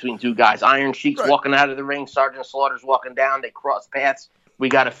feuds between two guys. Iron Sheik's walking out of the ring. Sergeant Slaughter's walking down. They cross paths. We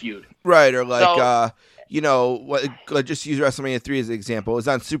got a feud. Right, or just use WrestleMania 3 as an example. It was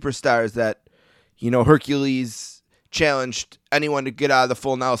on Superstars that, Hercules challenged anyone to get out of the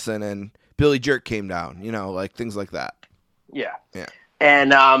full Nelson, and Billy Jerk came down. Things like that. Yeah. Yeah.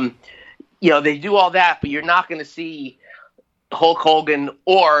 And, they do all that, but you're not going to see Hulk Hogan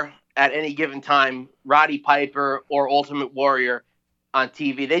or, at any given time, Roddy Piper or Ultimate Warrior on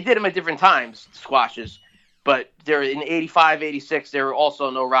TV. They did them at different times, squashes. But there in 85, 86, there were also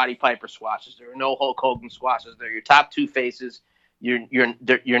no Roddy Piper squashes. There were no Hulk Hogan squashes. They're your top two faces.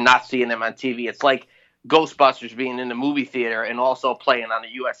 You're not seeing them on TV. It's like Ghostbusters being in the movie theater and also playing on the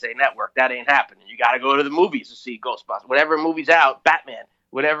USA Network. That ain't happening. You got to go to the movies to see Ghostbusters. Whatever movie's out, Batman,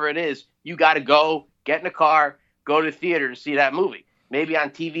 whatever it is, you got to go, get in a car, go to the theater to see that movie. Maybe on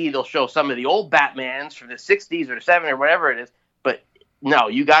TV they'll show some of the old Batmans from the 60s or the 70s or whatever it is. But no,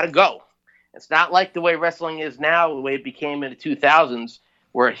 you got to go. It's not like the way wrestling is now, the way it became in the 2000s,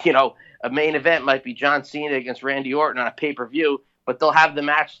 where, a main event might be John Cena against Randy Orton on a pay-per-view, but they'll have the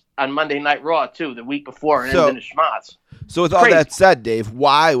match on Monday Night Raw, too, the week before, and in the schmoz. So with all that said, Dave,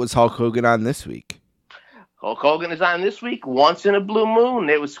 why was Hulk Hogan on this week? Hulk Hogan is on this week once in a blue moon.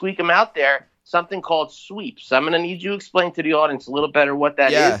 They would squeak him out there, something called sweeps. I'm going to need you to explain to the audience a little better what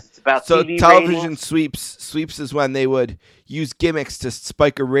that is. It's about TV television ratings. Sweeps is when they would use gimmicks to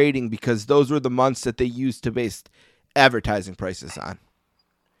spike a rating because those were the months that they used to base advertising prices on.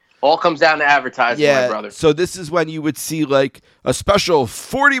 All comes down to advertising, my brother. So this is when you would see like a special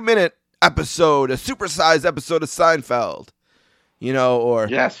 40-minute episode, a supersized episode of Seinfeld, or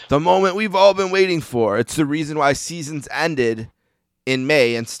the moment we've all been waiting for. It's the reason why seasons ended in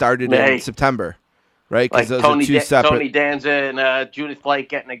May and started in September, right? Because like those are two separate. Tony Danza and Judith Blake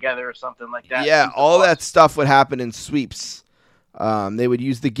getting together or something like that. Yeah, all that stuff would happen in sweeps. They would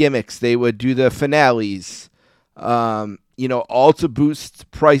use the gimmicks. They would do the finales. All to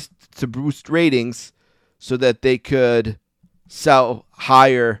boost ratings so that they could sell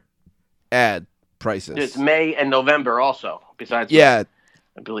higher ad prices. It's May and November also, besides I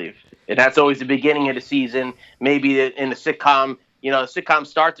believe. And that's always the beginning of the season. Maybe in the sitcom, the sitcoms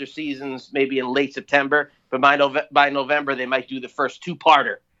start their seasons maybe in late September, but by November they might do the first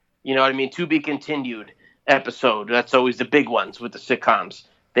two-parter. You know what I mean? To be continued episode. That's always the big ones with the sitcoms.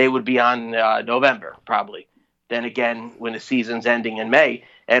 They would be on November, probably. Then again, when the season's ending in May.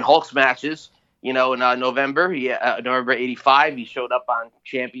 And Hulk's matches, in November, November 85, he showed up on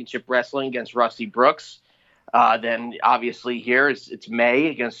Championship Wrestling against Rusty Brooks. Then, obviously, here it's May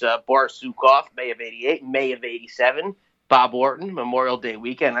against Boris Zhukov, May of 88, May of 87, Bob Orton, Memorial Day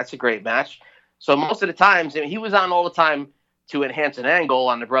weekend. That's a great match. So most of the times, he was on all the time to enhance an angle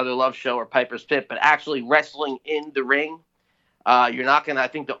on the Brother Love show or Piper's Pit, but actually wrestling in the ring, you're not going to, I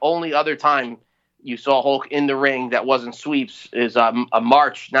think the only other time you saw Hulk in the ring that wasn't sweeps is a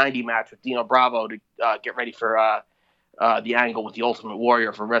March 90 match with Dino Bravo to get ready for the angle with the Ultimate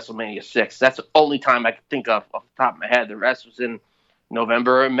Warrior for WrestleMania 6. That's the only time I can think of off the top of my head. The rest was in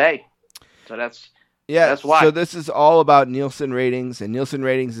November or May. So that's why. So this is all about Nielsen ratings, and Nielsen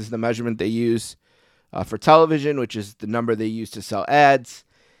ratings is the measurement they use for television, which is the number they use to sell ads.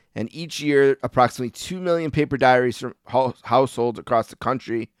 And each year, approximately 2 million paper diaries from households across the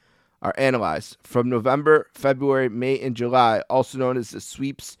country are analyzed from November, February, May, and July, also known as the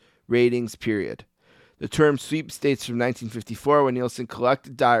sweeps ratings period. The term sweeps dates from 1954 when Nielsen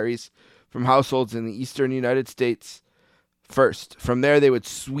collected diaries from households in the eastern United States first. From there, they would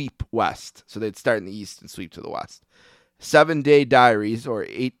sweep west. So they'd start in the east and sweep to the west. 7-day diaries or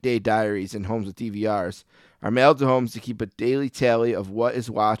 8-day diaries in homes with DVRs are mailed to homes to keep a daily tally of what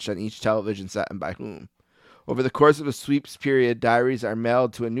is watched on each television set and by whom. Over the course of a sweeps period, diaries are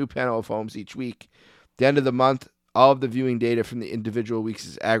mailed to a new panel of homes each week. At the end of the month, all of the viewing data from the individual weeks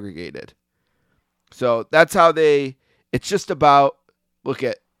is aggregated. So that's how it's just about,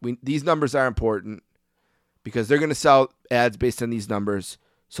 these numbers are important because they're going to sell ads based on these numbers.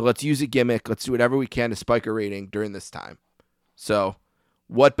 So let's use a gimmick. Let's do whatever we can to spike a rating during this time. So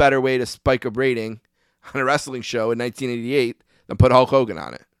what better way to spike a rating on a wrestling show in 1988 than put Hulk Hogan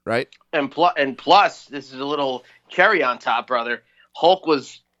on it? Right? And plus, this is a little cherry on top, brother. Hulk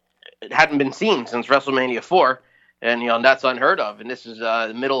hadn't been seen since WrestleMania 4, and that's unheard of. And this is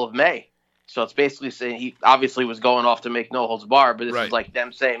the middle of May, so it's basically saying he obviously was going off to make no holds barred, but this is like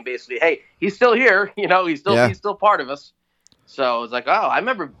them saying basically, hey, he's still here, he's still part of us. So it's like, oh, I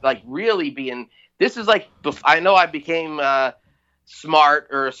remember really being. This is I know I became smart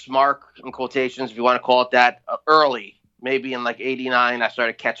or smart in quotations if you want to call it that early. Maybe in 89, I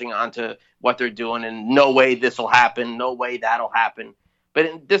started catching on to what they're doing, and no way this will happen, no way that'll happen.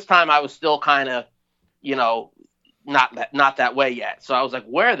 But this time I was still kind of, not that way yet. So I was like,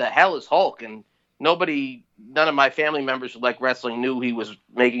 where the hell is Hulk? And none of my family members who like wrestling knew he was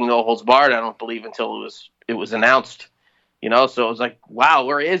making no holds barred, I don't believe, until it was announced. So it was like, wow,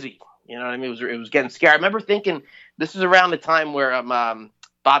 where is he? You know what I mean? It was getting scary. I remember thinking this is around the time where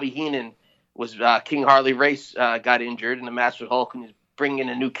Bobby Heenan was King Harley Race got injured in the match with Hulk, and he's bringing in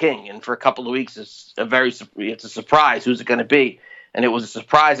a new king. And for a couple of weeks, it's a surprise. Who's it going to be? And it was a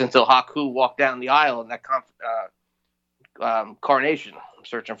surprise until Haku walked down the aisle in that coronation. I'm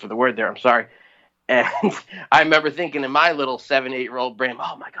searching for the word there. I'm sorry. And I remember thinking in my little 7, 8-year-old brain,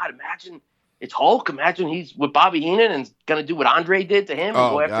 oh, my God, imagine it's Hulk. Imagine he's with Bobby Heenan and going to do what Andre did to him and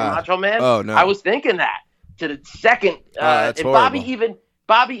go after Macho Man. Oh, no. I was thinking that to the second. That's and horrible.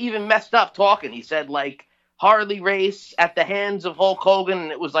 Bobby even messed up talking. He said, like, Harley Race at the hands of Hulk Hogan.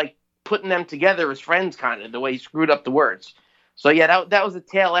 And it was like putting them together as friends, kind of, the way he screwed up the words. So, yeah, that was the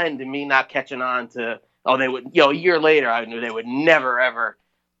tail end of me not catching on to, they would, a year later, I knew they would never, ever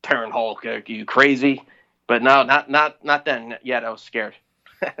turn Hulk. Are you crazy? But no, not then yet. I was scared.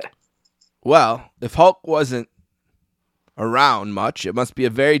 Well, if Hulk wasn't around much, it must be a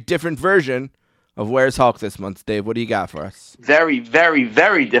very different version of Where's Hulk this month. Dave, what do you got for us? Very, very,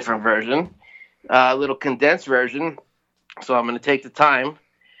 very different version. A little condensed version. So I'm going to take the time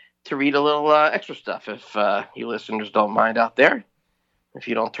to read a little extra stuff if you listeners don't mind out there. If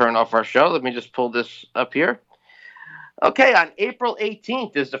you don't turn off our show, let me just pull this up here. Okay, on April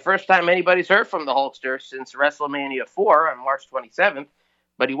 18th is the first time anybody's heard from the Hulkster since WrestleMania 4 on March 27th.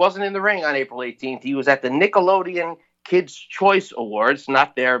 But he wasn't in the ring on April 18th. He was at the Nickelodeon Kids' Choice Awards,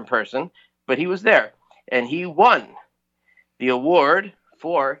 not there in person, but he was there. And he won the award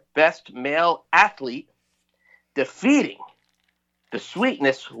for Best Male Athlete, defeating the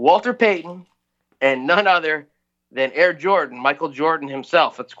Sweetness, Walter Payton, and none other than Air Jordan, Michael Jordan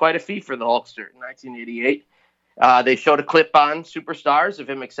himself. That's quite a feat for the Hulkster in 1988. They showed a clip on Superstars of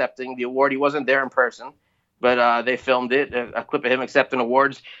him accepting the award. He wasn't there in person, but they filmed it, a clip of him accepting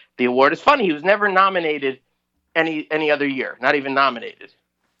awards. The award is funny. He was never nominated any other year, not even nominated.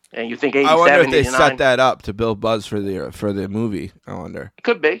 And you think 87, I wonder if they 89, set that up to build buzz for the movie. I wonder.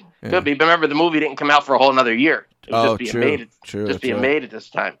 Could be. Yeah. Could be. But remember, the movie didn't come out for a whole another year. It was True. being made at this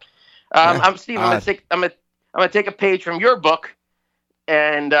time. I'm Steve. I'm gonna take a page from your book,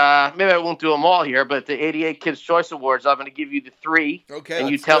 and maybe I won't do them all here. But the '88 Kids' Choice Awards, I'm going to give you the 3. Okay. And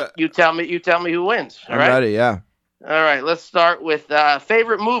you tell me who wins. All I'm right. ready. Yeah. All right. Let's start with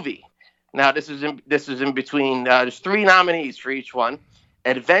favorite movie. Now this is in between. There's 3 nominees for each one: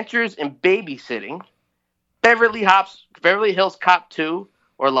 Adventures in Babysitting, Beverly Hills Cop 2,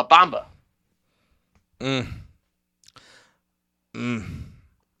 or La Bamba.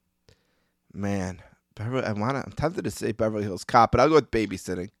 Man, I'm tempted to say Beverly Hills Cop, but I'll go with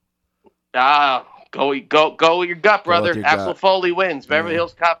Babysitting. Go with your gut, brother. Axel Foley wins. Beverly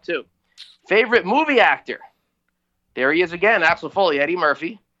Hills Cop 2. Favorite movie actor. There he is again. Axel Foley, Eddie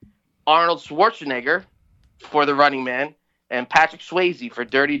Murphy, Arnold Schwarzenegger for The Running Man, and Patrick Swayze for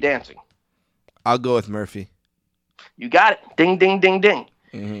Dirty Dancing. I'll go with Murphy. You got it. Ding, ding, ding, ding.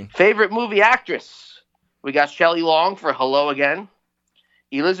 Mm-hmm. Favorite movie actress. We got Shelley Long for Hello Again,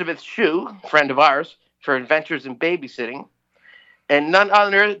 Elizabeth Shue, friend of ours, for Adventures in Babysitting, and none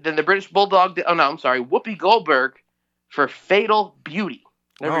other than the British Bulldog. Whoopi Goldberg for Fatal Beauty.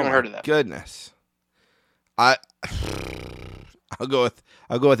 Never even heard of that. Goodness. I'll go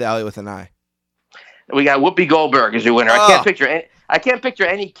with Allie with an I. We got Whoopi Goldberg as your winner. I can't picture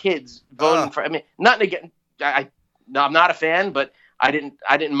any kids voting for. I mean, nothing again. I'm not a fan, but I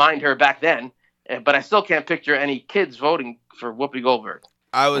didn't mind her back then. But I still can't picture any kids voting for Whoopi Goldberg.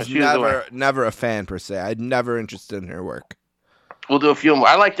 I was never a fan per se. I'd never interested in her work. We'll do a few more.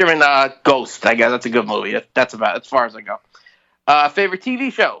 I liked her in Ghost. I guess that's a good movie. That's about as far as I go. Favorite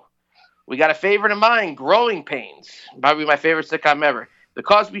TV show. We got a favorite of mine, Growing Pains. Probably my favorite sitcom ever. The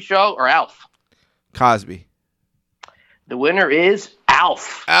Cosby Show or Alf? Cosby. The winner is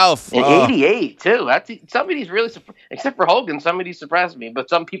Alf. In 88, too. Somebody's really except for Hogan, somebody surprised me. But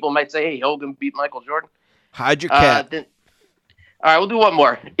some people might say, hey, Hogan beat Michael Jordan. Hide your cat. All right, we'll do one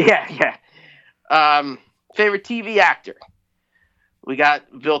more. Yeah. Favorite TV actor. We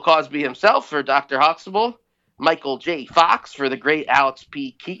got Bill Cosby himself for Dr. Huxtable, Michael J. Fox for the great Alex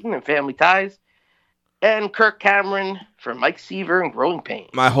P. Keaton and Family Ties, and Kirk Cameron for Mike Seaver and Growing Pains.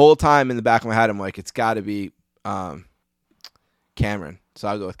 My whole time in the back of my head, I'm like, it's got to be Cameron. So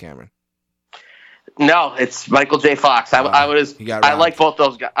I'll go with Cameron. No, it's Michael J. Fox. I like both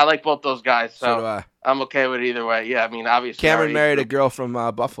those guys. So do I. I'm okay with either way. Yeah, I mean, obviously. Cameron married a girl from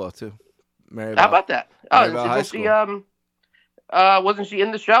Buffalo too. How about that? Wasn't she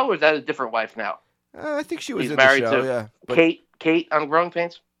in the show, or is that a different wife now? I think she was He's in married the show. to Yeah, Kate on Growing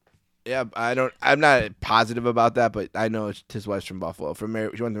Pains. Yeah, I'm not positive about that, but I know his wife's from Buffalo. She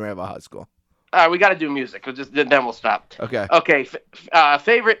went to Maryville High School. We got to do music. Then we'll stop. Okay.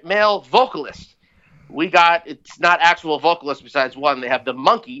 Favorite male vocalist. It's not actual vocalists besides one. They have the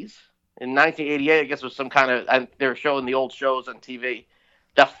Monkees in 1988. I guess it was some kind of. They were showing the old shows on TV.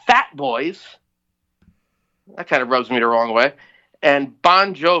 The Fat Boys. That kind of rubs me the wrong way. and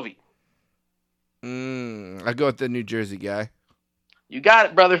Bon Jovi. I go with the New Jersey guy. You got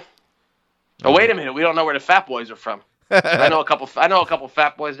it, brother. Oh, wait a minute. We don't know where the Fat Boys are from. I know a couple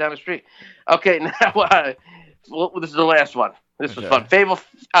Fat Boys down the street. Okay, now this is the last one. This was fun.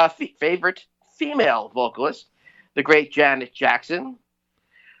 Favorite female vocalist, the great Janet Jackson.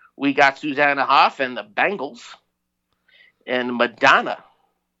 We got Susanna Hoff and the Bangles, and Madonna.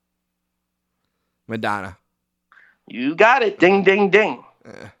 Madonna. You got it. Ding, ding, ding.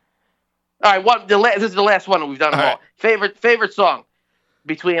 All right, this is the last one we've done. All right. Favorite song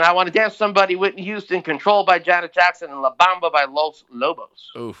between "I Want to Dance with Somebody," Whitney Houston, "Control" by Janet Jackson, and "La Bamba" by Los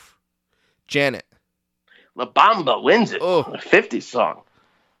Lobos. Oof. Janet. La Bamba wins it. Oh. A 50s song.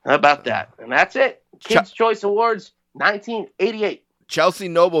 How about that? And that's it. Kids' Choice Awards, 1988. Chelsea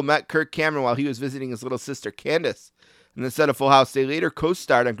Noble met Kirk Cameron while he was visiting his little sister Candace. And then set a Full House. They later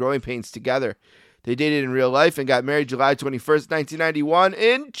co-starred on Growing Pains together. They dated in real life and got married July 21st, 1991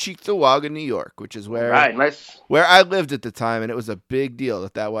 in Cheektowaga, New York, which is where I lived at the time, and it was a big deal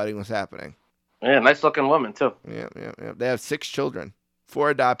that wedding was happening. Yeah, nice-looking woman, too. Yeah. They have 6 children. 4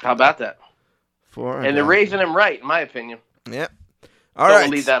 adopted. How about that? 4 And they're raising them right, in my opinion. Yep. All right.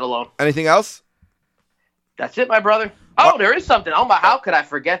 We'll leave that alone. Anything else? That's it, my brother. Oh, there is something. Oh, my! How could I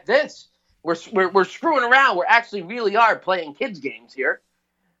forget this? We're screwing around. We actually really are playing kids games here.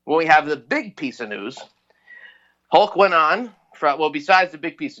 When we have the big piece of news, Hulk went on. Besides the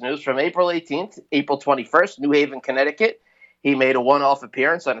big piece of news, from April 18th, April 21st, New Haven, Connecticut, he made a one-off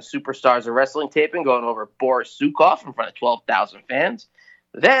appearance on a Superstars of Wrestling taping, going over Boris Zhukov in front of 12,000 fans.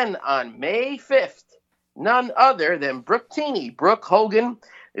 Then on May 5th, none other than Brooke Hogan,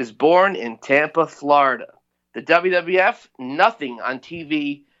 is born in Tampa, Florida. The WWF, nothing on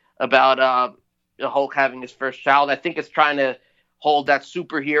TV about Hulk having his first child. I think it's trying to hold that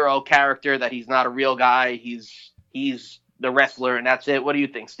superhero character that he's not a real guy. He's the wrestler, and that's it. What do you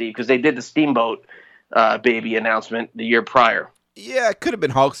think, Steve? Because they did the Steamboat baby announcement the year prior. Yeah, it could have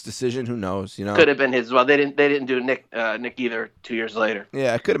been Hulk's decision. Who knows? Could have been his. Well, they didn't do Nick either 2 years later.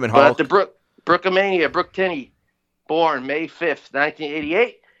 Yeah, it could have been Hulk. But the Brookamania, Brooke Tinney, born May 5th,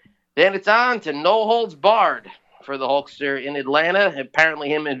 1988. Then it's on to No Holds Barred for the Hulkster in Atlanta. Apparently,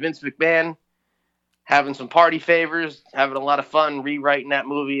 him and Vince McMahon having some party favors, having a lot of fun rewriting that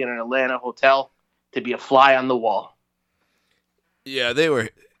movie in an Atlanta hotel to be a fly on the wall. Yeah, they were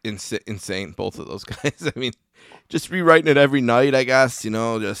insane, both of those guys. I mean, just rewriting it every night, I guess,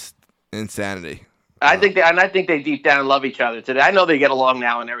 just insanity. I think they deep down love each other today. I know they get along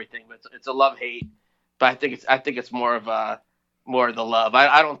now and everything, but it's a love-hate. But I think it's more of the love.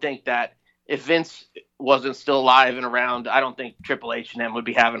 I don't think that if Vince wasn't still alive and around, I don't think Triple H and him would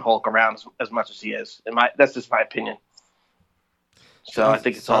be having Hulk around as much as he is. That's just my opinion. So I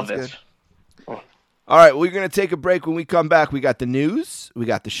think it's all Vince. All right, we're going to take a break. When we come back, we got the news, we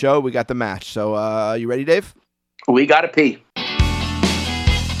got the show, we got the match. So you ready, Dave? We got to pee.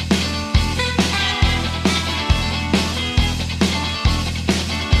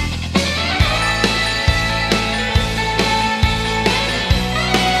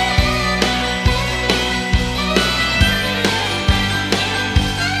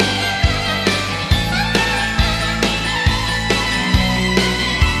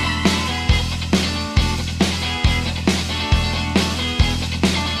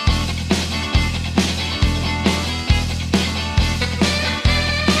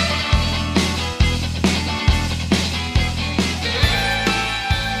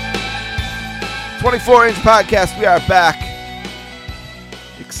 .4 Inch Podcast, we are back.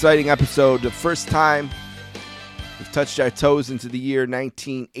 Exciting episode. The first time we've touched our toes into the year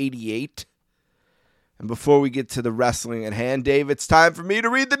 1988. And before we get to the wrestling at hand, Dave, it's time for me to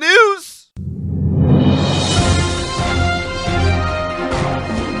read the news.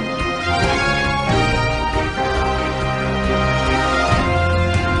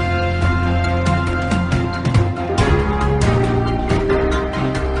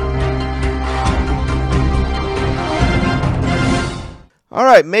 All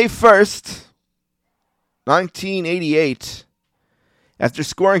right, May 1st, 1988, after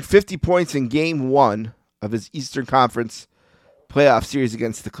scoring 50 points in Game 1 of his Eastern Conference playoff series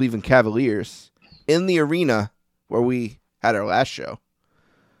against the Cleveland Cavaliers in the arena where we had our last show,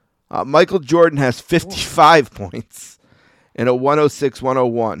 Michael Jordan has 55 points in a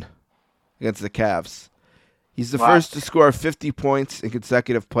 106-101 against the Cavs. He's the first to score 50 points in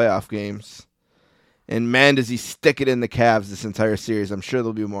consecutive playoff games. And man, does he stick it in the Cavs this entire series. I'm sure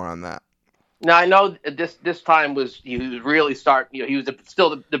there'll be more on that. Now I know this time he was really he was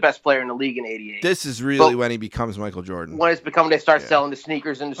still the best player in the league in '88. This is really when he becomes Michael Jordan. When they start selling the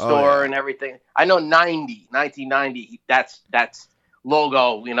sneakers in the store and everything. I know 1990, that's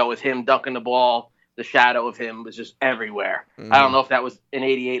logo, with him dunking the ball. The shadow of him was just everywhere. I don't know if that was in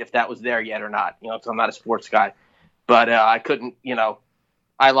 '88, if that was there yet or not. Because I'm not a sports guy, but I couldn't.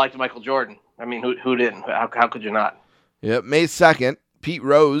 I liked Michael Jordan. I mean, who didn't? How could you not? Yep, May 2nd. Pete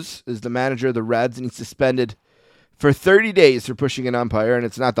Rose is the manager of the Reds, and he's suspended for 30 days for pushing an umpire, and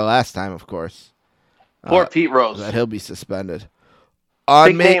it's not the last time, of course. Poor Pete Rose. That he'll be suspended.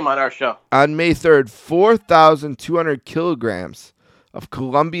 Big name on our show. On May 3rd, 4,200 kilograms of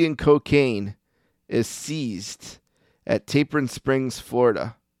Colombian cocaine is seized at Tappan Springs,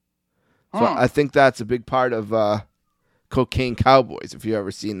 Florida. So I think that's a big part of Cocaine Cowboys, if you've ever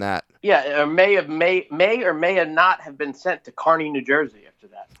seen that. Yeah, may or may not have been sent to Kearney, New Jersey after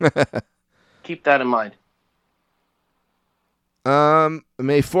that. Keep that in mind.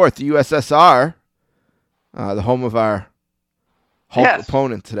 May 4th, the USSR, the home of our Hulk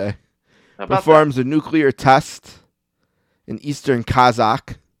opponent today, performs a nuclear test in Eastern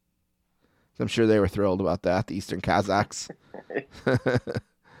Kazakh. I'm sure they were thrilled about that, the Eastern Kazakhs.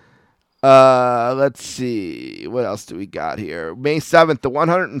 Let's see. What else do we got here? May 7th, the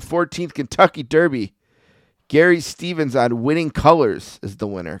 114th Kentucky Derby. Gary Stevens on Winning Colors is the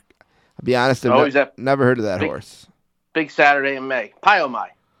winner. I'll be honest, I've never heard of that horse. Big Saturday in May. Pyomai.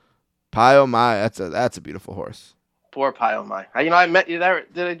 That's a beautiful horse. Poor Pyomai. I met you there.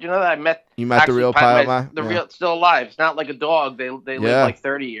 Did you know that I met? You met the real Pyomai? The real, still alive. It's not like a dog. They live like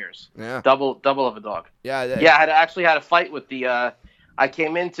 30 years. Yeah. Double of a dog. Yeah. I had a fight with the. I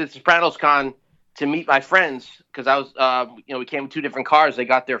came into Sopranos Con to meet my friends because I was, we came in two different cars. They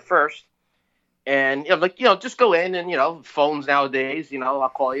got there first, and just go in and phones nowadays. I'll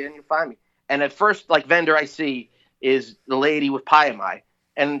call you and you find me. And at first, vendor I see is the lady with Pyomai,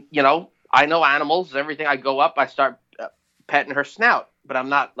 and I know animals. Everything I go up, I start petting her snout, but I'm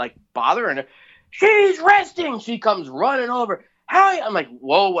not bothering her. She's resting. She comes running over. Hi. I'm like,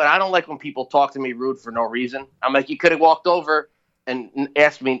 whoa. And I don't like when people talk to me rude for no reason. I'm like, you could have walked over and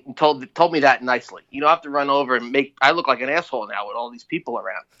asked me and told me that nicely. You don't have to run over and I look like an asshole now with all these people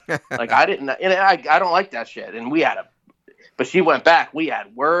around. I didn't, I don't like that shit. And but she went back. We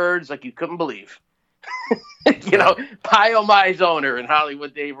had words like you couldn't believe. Pyomai's owner in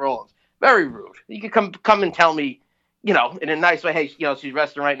Hollywood, Dave Rollins. Very rude. You could come and tell me, in a nice way, hey, she's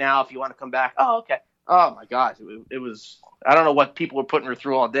resting right now. If you want to come back. Oh, okay. Oh my gosh. It was, I don't know what people were putting her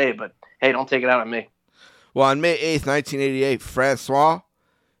through all day, but hey, don't take it out on me. Well, on May 8th, 1988, Francois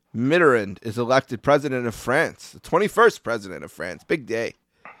Mitterrand is elected president of France, the 21st president of France. Big day.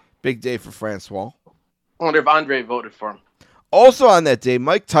 Big day for Francois. I wonder if Andre voted for him. Also on that day,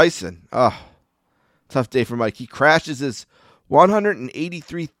 Mike Tyson. Oh, tough day for Mike. He crashes his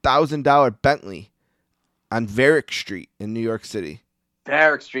 $183,000 Bentley on Varick Street in New York City.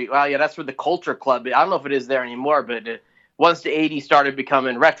 Varick Street. Well, yeah, that's where the Culture Club. I don't know if it is there anymore, but once the 80s started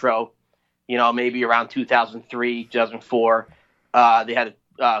becoming retro, maybe around 2003, 2004, they had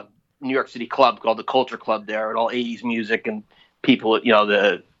a New York City club called the Culture Club there with all 80s music and people,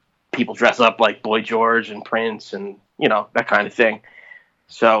 the people dress up like Boy George and Prince and, that kind of thing.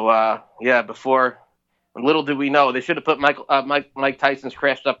 So, before, little did we know, they should have put Mike Tyson's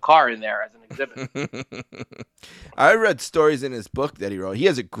crashed up car in there as an exhibit. I read stories in his book that he wrote. He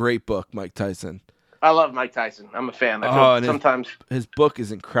has a great book, Mike Tyson. I love Mike Tyson. I'm a fan. Sometimes his book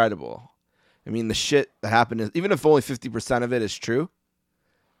is incredible. I mean, the shit that happened, even if only 50% of it is true,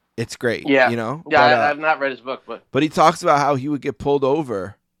 it's great. Yeah. Yeah, but, I've not read his book, but he talks about how he would get pulled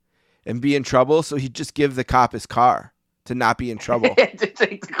over and be in trouble, so he'd just give the cop his car to not be in trouble. To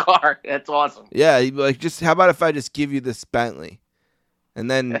take the car. That's awesome. Yeah, he'd be like, how about if I just give you this Bentley,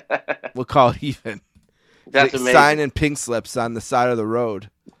 and then we'll call it even. That's amazing. Signing pink slips on the side of the road.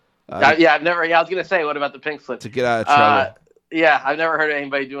 I was going to say, what about the pink slip? To get out of trouble. Yeah, I've never heard of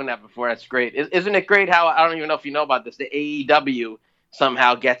anybody doing that before. That's great. Isn't it great how, I don't even know if you know about this, the AEW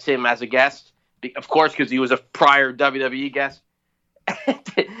somehow gets him as a guest? Of course, because he was a prior WWE guest.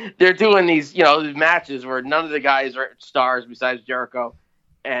 They're doing these, matches where none of the guys are stars besides Jericho.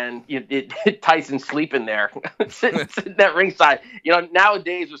 And Tyson's sleeping there, sitting at ringside.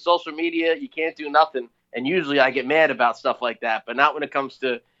 Nowadays with social media, you can't do nothing. And usually I get mad about stuff like that, but not when it comes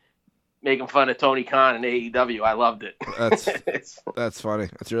to making fun of Tony Khan and AEW. I loved it. That's funny.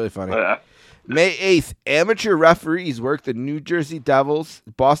 That's really funny. May 8th, amateur referees worked the New Jersey Devils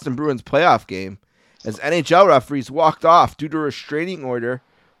Boston Bruins playoff game as NHL referees walked off due to a restraining order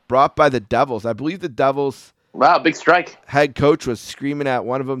brought by the Devils. I believe the Devils Wow, big strike. Head coach was screaming at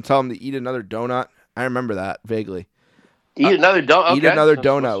one of them, telling him to eat another donut. I remember that vaguely. Eat another donut. Okay. Eat another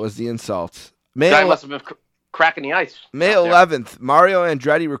donut was the insult. Guy must have been cracking the ice. May 11th, Mario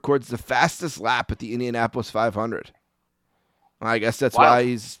Andretti records the fastest lap at the Indianapolis 500. Well, I guess that's why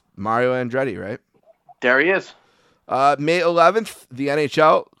he's Mario Andretti, right? There he is. May 11th, the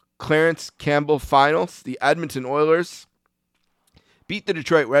NHL Clarence Campbell Finals. The Edmonton Oilers beat the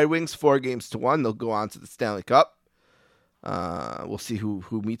Detroit Red Wings 4-1. They'll go on to the Stanley Cup. We'll see who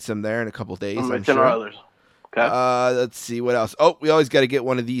meets them there in a couple days. I'm sure. Oilers. Okay. Let's see what else. Oh, we always got to get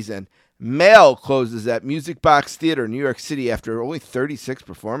one of these in. Mail closes at Music Box Theater, New York City, after only 36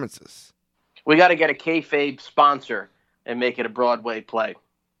 performances. We got to get a kayfabe sponsor and make it a Broadway play,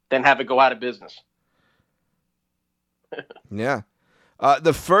 then have it go out of business. Yeah.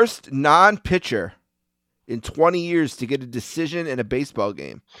 The first non-pitcher in 20 years to get a decision in a baseball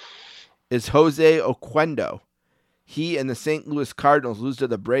game is Jose Oquendo. He and the St. Louis Cardinals lose to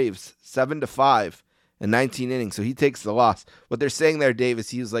the Braves 7-5 in 19 innings, so he takes the loss. What they're saying there, Dave, is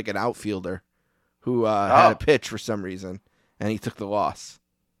he was like an outfielder who had a pitch for some reason, and he took the loss.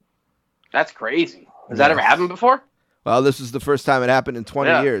 That's crazy. Has that ever happened before? Well, this was the first time it happened in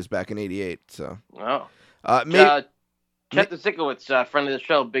 20 years, back in '88. So, Chet Zikowicz, friend of the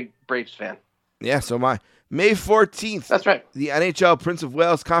show, big Braves fan. Yeah, so am I. May 14th. That's right. The NHL Prince of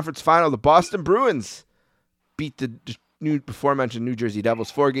Wales Conference Final. The Boston Bruins beat the before-mentioned New Jersey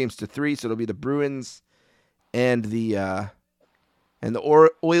Devils 4-3. So it'll be the Bruins and the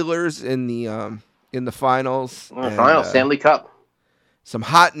Oilers in the finals. Final Stanley Cup. Some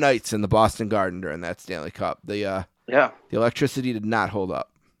hot nights in the Boston Garden during that Stanley Cup. The electricity did not hold up.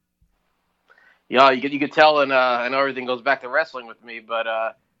 Yeah, you could tell, and I know everything goes back to wrestling with me,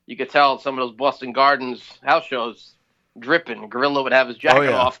 but you could tell some of those Boston Gardens house shows dripping. Gorilla would have his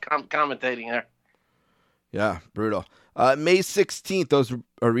jacket off commentating there. Yeah, brutal. May 16th, those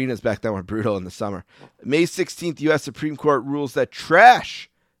arenas back then were brutal in the summer. May 16th, U.S. Supreme Court rules that trash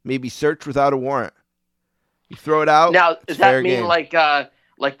may be searched without a warrant. You throw it out. Now, does that mean game. like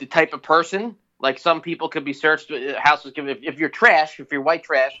the type of person? Like some people could be searched. Houses can, if you're trash, if you're white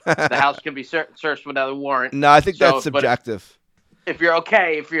trash, the house can be searched without a warrant. No, I think that's subjective. If you're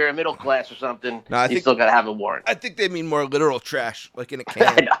okay, if you're middle class or something, you still got to have a warrant. I think they mean more literal trash, like in a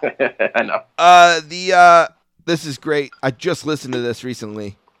can. I know. This is great. I just listened to this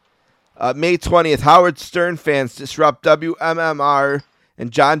recently. May 20th, Howard Stern fans disrupt WMMR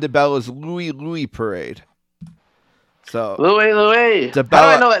and John DeBella's Louie Louie parade. So Louie Louie. How do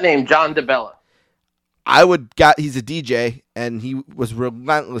I know that name, John DeBella? He's a DJ, and he was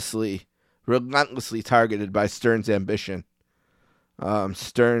relentlessly targeted by Stern's ambition.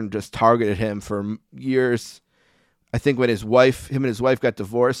 Stern just targeted him for years. I think when him and his wife got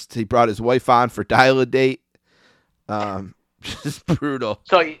divorced, he brought his wife on for Dial-A-Date. Just brutal.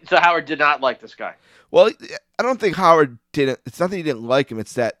 So Howard did not like this guy. Well, I don't think Howard didn't. It's not that he didn't like him.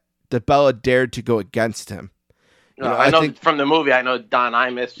 It's that DeBella dared to go against him. I know from the movie. I know Don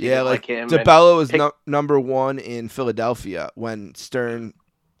Imus. Yeah, like him. DeBella was number one in Philadelphia when Stern.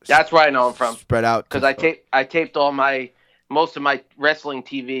 That's where I know him from. Spread out because I taped most of my wrestling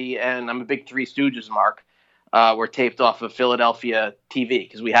TV, and I'm a big Three Stooges mark. Were taped off of Philadelphia TV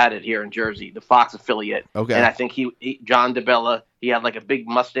because we had it here in Jersey, the Fox affiliate. Okay. And I think John DeBella, he had like a big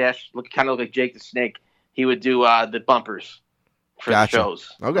mustache, kind of like Jake the Snake. He would do the bumpers for the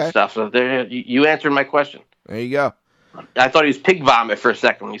shows. Okay. And stuff. So there, you answered my question. There you go. I thought he was pig vomit for a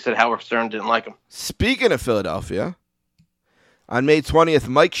second when you said Howard Stern didn't like him. Speaking of Philadelphia, on May 20th,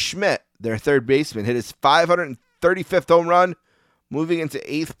 Mike Schmidt, their third baseman, hit his 535th home run, moving into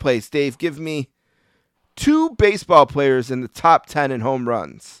 8th place. Dave, give me 2 baseball players in the top 10 in home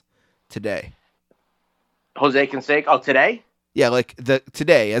runs today. Jose Canseco. Oh, today? Yeah, like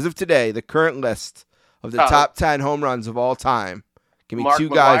as of today, the current list of the top 10 home runs of all time. Give me Mark 2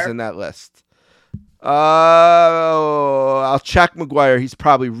 guys McGwire? in that list. I'll check McGwire. He's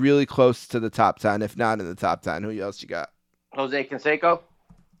probably really close to the top 10, if not in the top 10. Who else you got? Jose Canseco?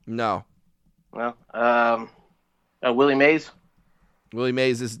 No. Well, Willie Mays? Willie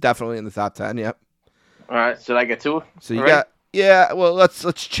Mays is definitely in the top 10, yep. All right, so I get 2? So you got, well, let's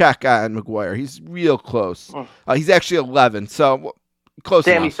check on McGwire. He's real close. He's actually 11, so close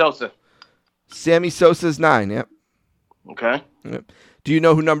Sammy enough. Sosa. Sammy Sosa's 9, yep. Okay. Yep. Do you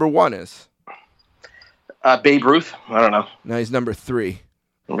know who number 1 is? Babe Ruth? I don't know. No, he's number 3.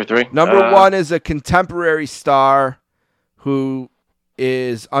 Number 3? Number 1 is a contemporary star who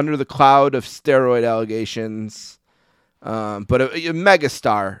is under the cloud of steroid allegations, but a mega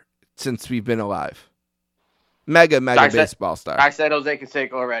star since we've been alive. Mega I said- baseball star. I said Jose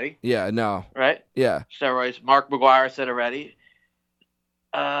Canseco already, Yeah, no. right? Yeah. Steroids. Mark McGuire said already.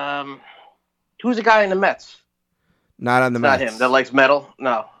 Who's the guy in the Mets? Not on the Not Mets. him. That likes metal?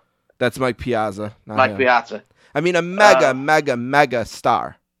 No. That's Mike Piazza. Not Mike him. Piazza. I mean, a mega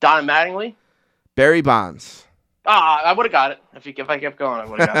star. Don Mattingly? Barry Bonds. I would have got it. If I kept going, I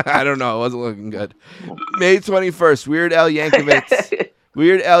would have got it. I don't know. It wasn't looking good. May 21st, Weird Al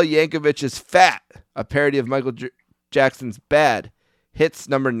Yankovic is Fat, a parody of Michael Jackson's Bad, hits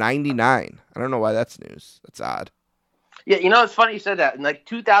number 99. I don't know why that's news. That's odd. Yeah, it's funny you said that. In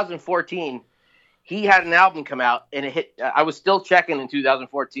 2014, he had an album come out, and it hit. I was still checking in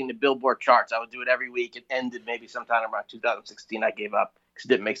 2014 the Billboard charts. I would do it every week. It ended maybe sometime around 2016. I gave up because it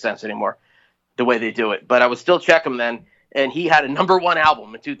didn't make sense anymore the way they do it. But I would still check him then, and he had a number one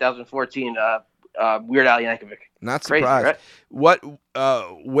album in 2014, Weird Al Yankovic. Not Crazy, surprised. right?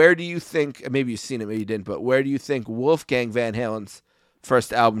 Where do you think, maybe you've seen it, maybe you didn't, but where do you think Wolfgang Van Halen's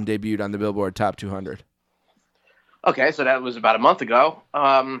first album debuted on the Billboard Top 200? Okay, so that was about a month ago.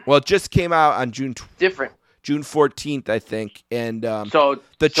 Well, it just came out on June 14th, I think, and So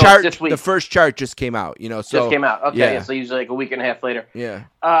chart, this week. the first chart just came out. So Just came out. Okay, yeah. so usually like a week and a half later. Yeah.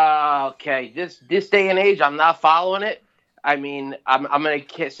 Okay, this day and age, I'm not following it. I mean, I'm gonna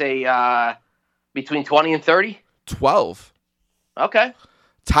say between 20 and 30. 12. Okay.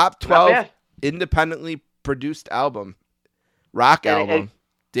 Top Not 12 bad. independently produced album, rock And album,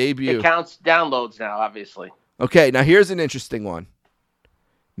 debut. It counts downloads now, obviously. Okay, now here's an interesting one.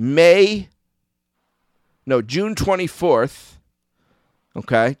 June 24th.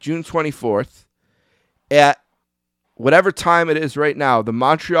 Okay, June 24th. At whatever time it is right now, the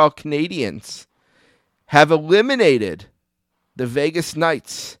Montreal Canadiens have eliminated the Vegas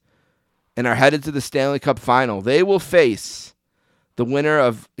Knights and are headed to the Stanley Cup Final. They will face the winner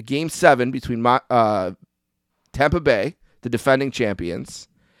of Game 7 between Tampa Bay, the defending champions,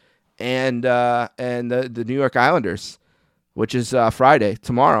 and the New York Islanders, which is Friday,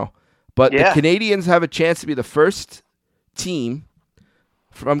 tomorrow. But Yeah. the Canadiens have a chance to be the first team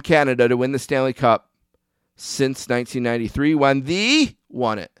from Canada to win the Stanley Cup since 1993 when they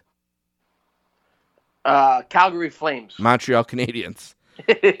won it. Calgary Flames. Montreal Canadiens.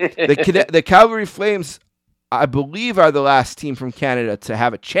 The Calgary Flames, I believe, are the last team from Canada to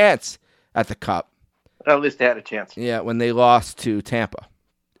have a chance at the Cup. At least they had a chance. Yeah, when they lost to Tampa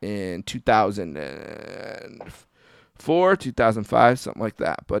in 2004, 2005, something like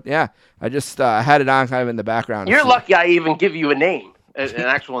that. But yeah, I just had it on kind of in the background. You're lucky I even give you a name, an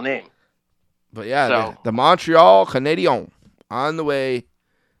actual name. But yeah, So- the Montreal Canadiens on the way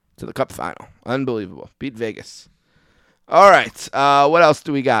to the Cup Final. Unbelievable. Beat Vegas. All right. What else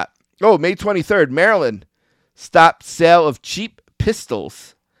do we got? Oh, May 23rd, Maryland stopped sale of cheap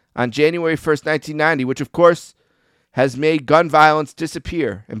pistols on January 1st, 1990, which, of course, has made gun violence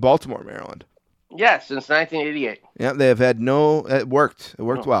disappear in Baltimore, Maryland. Yeah, since 1988. Yeah, they have had it worked. It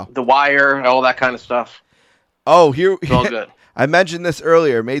worked well. The Wire, all that kind of stuff. Oh, here. It's all good. I mentioned this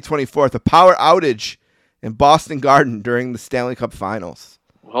earlier, May 24th, a power outage in Boston Garden during the Stanley Cup Finals.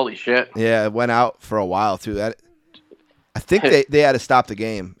 Holy shit. Yeah, it went out for a while, too. I think they had to stop the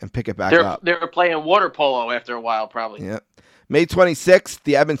game and pick it back up. They were playing water polo after a while, probably. Yeah. May 26th,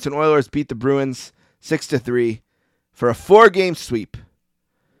 the Edmonton Oilers beat the Bruins 6-3 for a 4-game sweep.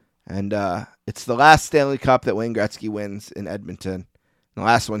 And it's the last Stanley Cup that Wayne Gretzky wins in Edmonton. The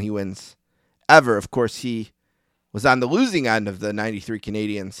last one he wins ever. Of course, he was on the losing end of the 93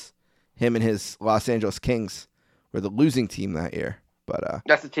 Canadiens. Him and his Los Angeles Kings were the losing team that year. But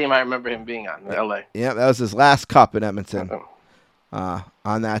That's the team I remember him being on, in L.A. yeah, that was his last cup in Edmonton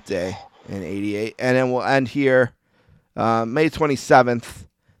on that day in 88. And then we'll end here. May 27th,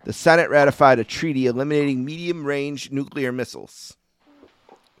 the Senate ratified a treaty eliminating medium-range nuclear missiles.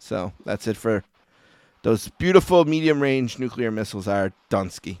 So that's it for those beautiful medium-range nuclear missiles are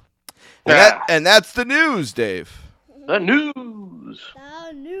Dunsky. And that's the news, Dave. The news.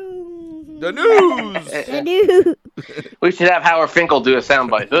 The news. The news. We should have Howard Finkel do a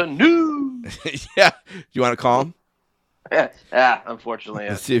soundbite. The news. Yeah. You want to call him? Yeah, unfortunately,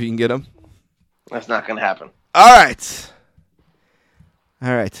 Let's see if you can get him. that's not going to happen. All right.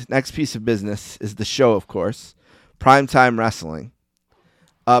 Next piece of business is the show, of course. Primetime Wrestling.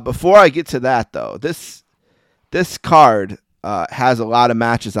 Before I get to that, though, this card has a lot of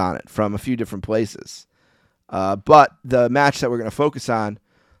matches on it from a few different places. But the match that we're going to focus on,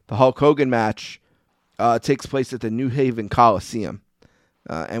 the Hulk Hogan match, takes place at the New Haven Coliseum.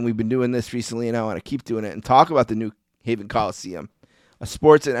 And we've been doing this recently, and I want to keep doing it and talk about the New Haven Coliseum, a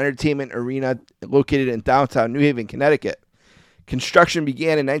sports and entertainment arena located in downtown New Haven, Connecticut. Construction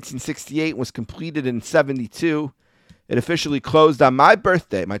began in 1968 and was completed in 72. It officially closed on my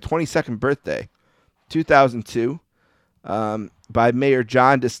birthday, my 22nd birthday, 2002, by Mayor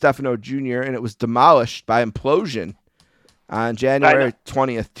John DeStefano Jr., and it was demolished by implosion on January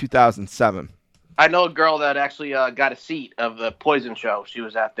 20th, 2007. I know a girl that actually got a seat of the Poison show. She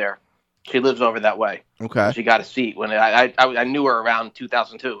was out there. She lives over that way. Okay. She got a seat when I knew her around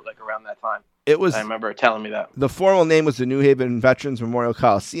 2002, like around that time. It was. I remember her telling me that. The formal name was the New Haven Veterans Memorial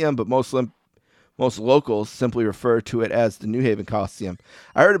Coliseum, but most locals simply refer to it as the New Haven Coliseum.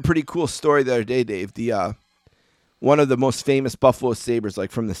 I heard a pretty cool story the other day, Dave. The one of the most famous Buffalo Sabres, like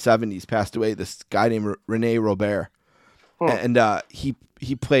from the 70s, passed away. This guy named Rene Robert, and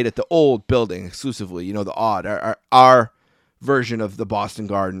he played at the old building exclusively. You know, the odd our version of the Boston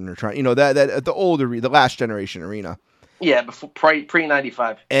Garden, or trying, you know, that the old arena, the last generation arena. Yeah, before pre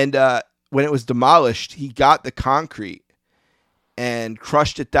 95. And when it was demolished, he got the concrete and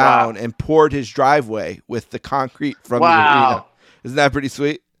crushed it down and poured his driveway with the concrete from the arena. Isn't that pretty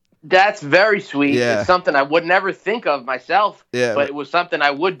sweet? That's very sweet. Yeah. It's something I would never think of myself. Yeah, but it was something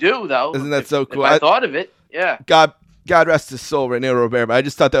I would do, though. Isn't that so cool? If I thought of it, yeah. God rest his soul, Rene Robert. But I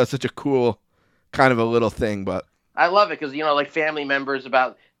just thought that was such a cool kind of a little thing. But I love it because, you know, like family members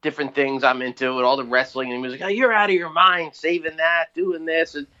about different things I'm into and all the wrestling and music. Oh, you're out of your mind saving that, doing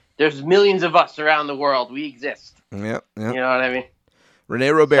this. And there's millions of us around the world. We exist. Yep. You know what I mean? Rene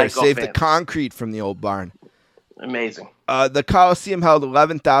Robert saved fans. the concrete from the old barn. Amazing. The Coliseum held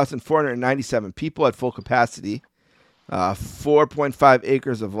 11,497 people at full capacity, 4.5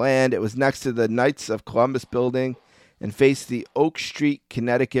 acres of land. It was next to the Knights of Columbus building and faced the Oak Street,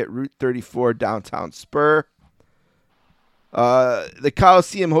 Connecticut, Route 34 downtown spur. The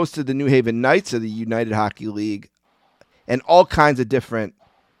Coliseum hosted the New Haven Knights of the United Hockey League and all kinds of different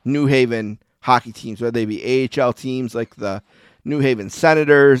New Haven hockey teams, whether they be AHL teams like the New Haven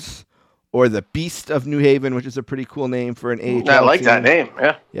Senators or the Beast of New Haven, which is a pretty cool name for an AHL team. I like that name,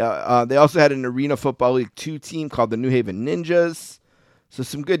 yeah. Yeah, they also had an Arena Football League 2 team called the New Haven Ninjas. So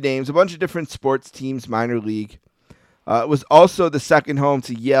some good names, a bunch of different sports teams, minor league. It was also the second home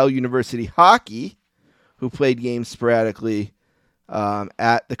to Yale University Hockey, who played games sporadically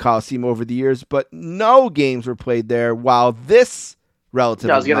at the Coliseum over the years, but no games were played there while this relative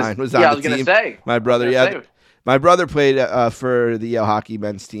of mine was on the team. Say. My brother, my brother played for the Yale Hockey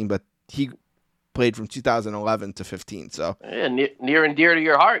men's team, but he played from 2011 to 15. So yeah, near and dear to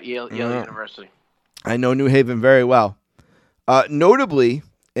your heart, Yale University. I know New Haven very well. Notably,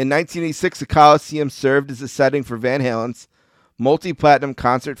 in 1986, the Coliseum served as a setting for Van Halen's multi-platinum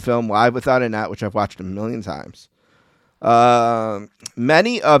concert film Live Without a Net, which I've watched a million times.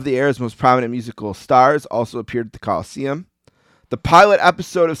 Many of the era's most prominent musical stars also appeared at the Coliseum. The pilot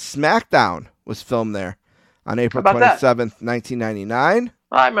episode of SmackDown was filmed there on April 27th, 1999.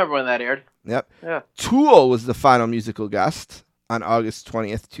 I remember when that aired. Yep. Yeah. Tool was the final musical guest on August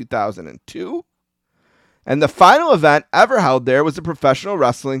 20th, 2002. And the final event ever held there was a professional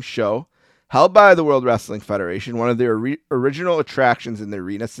wrestling show held by the World Wrestling Federation, one of their original attractions in the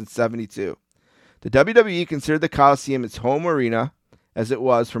arena since 1972. The WWE considered the Coliseum its home arena, as it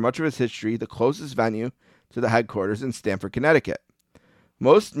was, for much of its history, the closest venue to the headquarters in Stamford, Connecticut.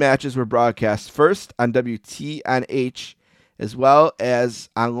 Most matches were broadcast first on WTNH, as well as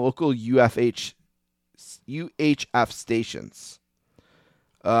on local UHF stations.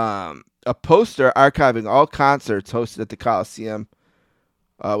 A poster archiving all concerts hosted at the Coliseum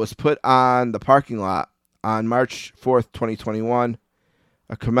was put on the parking lot on March 4th, 2021,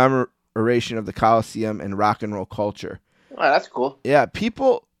 a commemoration of the Coliseum and rock and roll culture. Oh, that's cool. Yeah,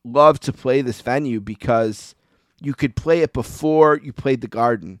 people love to play this venue because you could play it before you played the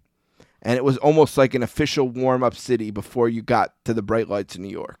Garden, and it was almost like an official warm-up city before you got to the bright lights of New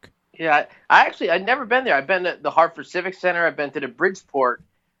York. Yeah, I've never been there. I've been to the Hartford Civic Center. I've been to the Bridgeport,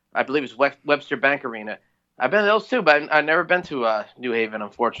 I believe it's Webster Bank Arena. I've been to those too, but I've never been to New Haven,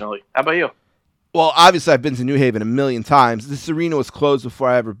 unfortunately. How about you? Well, obviously, I've been to New Haven a million times. This arena was closed before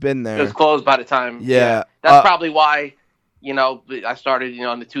I ever been there. It was closed by the time. Yeah. That's probably why, I started,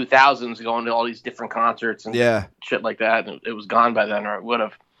 in the 2000s going to all these different concerts and shit like that. And it was gone by then, or it would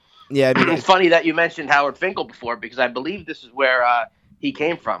have. Yeah, I mean, it's funny that you mentioned Howard Finkel before, because I believe this is where he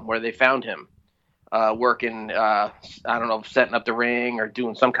came from, where they found him working, I don't know, setting up the ring or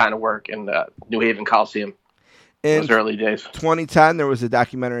doing some kind of work in the New Haven Coliseum. In those early days. 2010, there was a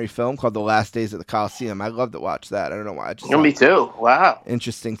documentary film called The Last Days of the Coliseum. I love to watch that. I don't know why. Me too. Wow.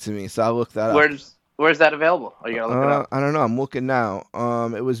 Interesting to me, so I'll look that up. Where's that available? Are you going to look it up? I don't know. I'm looking now.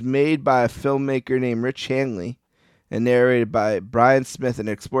 It was made by a filmmaker named Rich Hanley and narrated by Brian Smith, and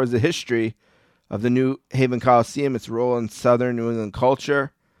it explores the history of the New Haven Coliseum, its role in Southern New England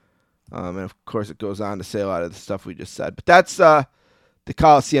culture. And, of course, it goes on to say a lot of the stuff we just said. But that's the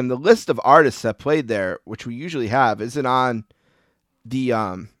Coliseum. The list of artists that played there, which we usually have, isn't on the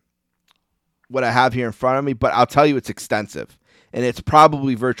what I have here in front of me, but I'll tell you it's extensive. And it's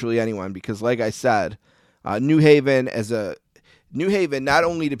probably virtually anyone because, like I said, New Haven, not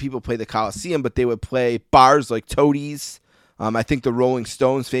only did people play the Coliseum, but they would play bars like Toadie's. I think the Rolling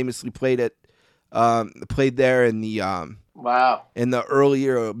Stones famously played there in the in the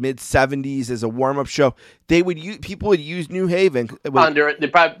earlier mid '70s as a warm up show. People would use New Haven They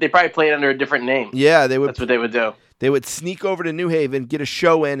probably played under a different name. Yeah, they would. That's what they would do. They would sneak over to New Haven, get a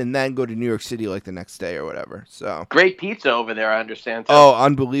show in, and then go to New York City like the next day or whatever. So great pizza over there, I understand. Too. Oh,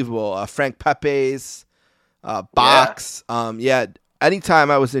 unbelievable! Frank Pepe's, Box. Yeah.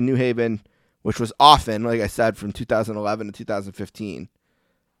 Anytime I was in New Haven, which was often, like I said, from 2011 to 2015,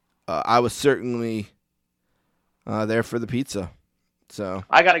 I was certainly there for the pizza. So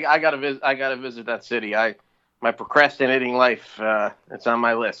I gotta visit that city. My procrastinating life, it's on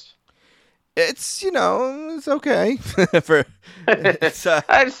my list. It's it's okay it's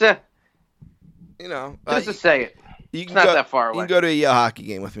I just to say it. It's not that far away. You can go to a Yale hockey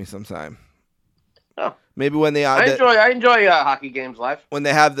game with me sometime. Oh, maybe when they I enjoy hockey games live. When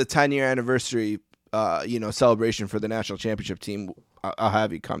they have the 10-year anniversary, celebration for the national championship team, I'll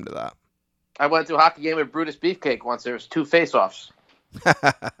have you come to that. I went to a hockey game with Brutus Beefcake once. There was 2 face-offs.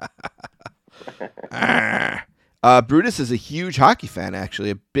 Brutus is a huge hockey fan, actually,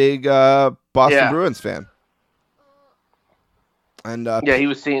 a big Boston Bruins fan. And he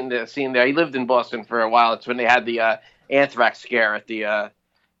was seen there. He lived in Boston for a while. It's when they had the anthrax scare at the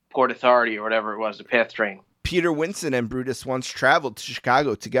Port Authority or whatever it was, the PATH train. Peter Winson and Brutus once traveled to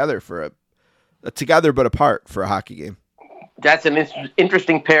Chicago together together but apart for a hockey game. That's an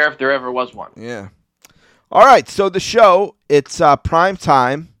interesting pair if there ever was one. Yeah. All right, so the show, it's prime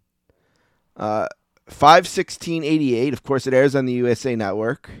time, 5/16/88. Of course, it airs on the USA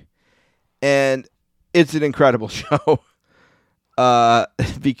Network, and it's an incredible show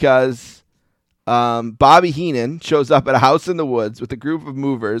because Bobby Heenan shows up at a house in the woods with a group of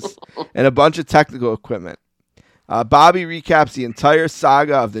movers and a bunch of technical equipment. Bobby recaps the entire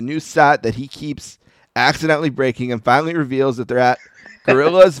saga of the new set that he keeps accidentally breaking and finally reveals that they're at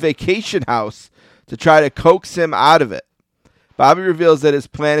Gorilla's vacation house to try to coax him out of it. Bobby reveals that his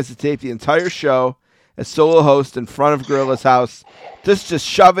plan is to tape the entire show as solo host in front of Gorilla's house, just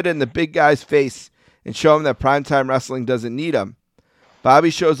shove it in the big guy's face and show him that primetime wrestling doesn't need him. Bobby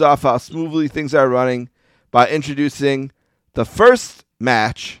shows off how smoothly things are running by introducing the first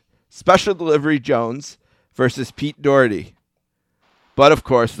match, Special Delivery Jones versus Pete Doherty. But, of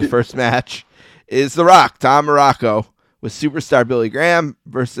course, the first match is The Rock, Tom Morocco, with superstar Billy Graham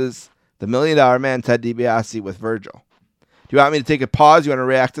versus the $1 Million Man, Ted DiBiase, with Virgil. Do you want me to take a pause? You want to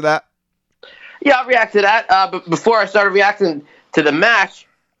react to that? Yeah, I'll react to that. But before I started reacting to the match,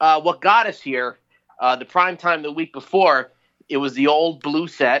 what got us here, the prime time the week before, it was the old blue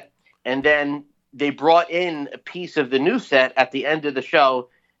set, and then they brought in a piece of the new set at the end of the show,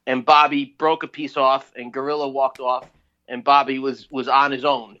 and Bobby broke a piece off, and Gorilla walked off, and Bobby was on his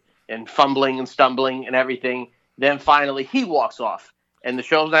own and fumbling and stumbling and everything. Then finally he walks off, and the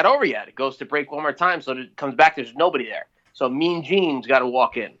show's not over yet. It goes to break one more time, so it comes back. There's nobody there. So Mean Gene's got to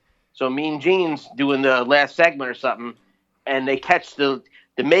walk in. So Mean Gene's doing the last segment or something, and they catch the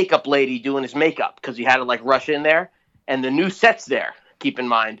makeup lady doing his makeup because he had to rush in there. And the new set's there, keep in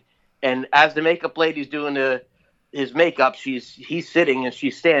mind. And as the makeup lady's doing his makeup, he's sitting and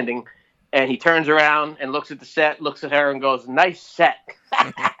she's standing, and he turns around and looks at the set, looks at her, and goes, "Nice set."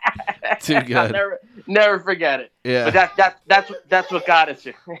 Too good. I'll never forget it. Yeah. But that's what got us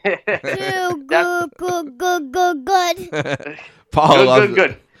here. Good. Paul loves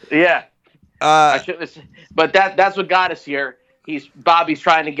good. Yeah. But that's what got us here. Bobby's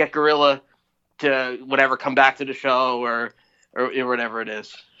trying to get Gorilla to come back to the show or whatever it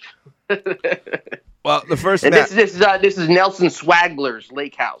is. Well, the first this is Nelson Swagler's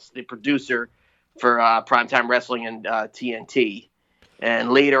Lake House, the producer for Primetime Wrestling and TNT.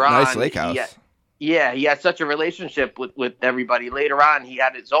 And later on, nice Lake House. He had such a relationship with everybody. Later on, he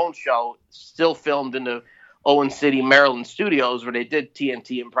had his own show, still filmed in the Owen City, Maryland studios where they did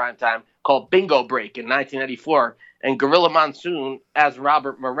TNT in primetime, called Bingo Break in 1994. And Gorilla Monsoon, as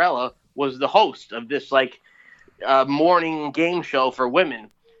Robert Morella, was the host of this morning game show for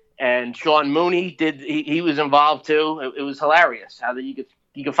women. And Sean Mooney he was involved too. It was hilarious how that you could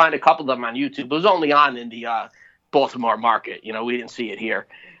find a couple of them on YouTube. It was only on in the Baltimore market. We didn't see it here.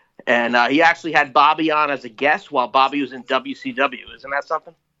 And he actually had Bobby on as a guest while Bobby was in WCW. Isn't that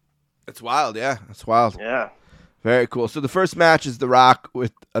something? It's wild, yeah. It's wild. Yeah. Very cool. So the first match is The Rock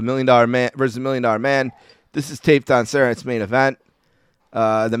with $1 Million Man versus $1 Million Man. This is taped on Saturday Night's Main Event.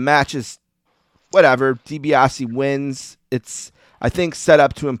 The match is whatever. DiBiase wins. It's, I think, set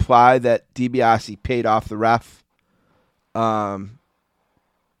up to imply that DiBiase paid off the ref to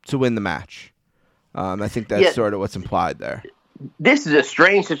win the match. I think that's sort of what's implied there. This is a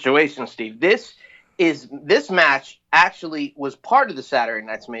strange situation, Steve. This match actually was part of the Saturday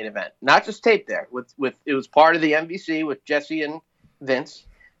Night's Main Event, not just taped there. It was part of the MVC with Jesse and Vince.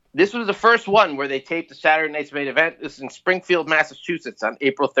 This was the first one where they taped the Saturday Night's Main Event. This is in Springfield, Massachusetts, on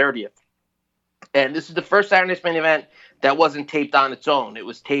April 30th, and this is the first Saturday Night's Main Event that wasn't taped on its own. It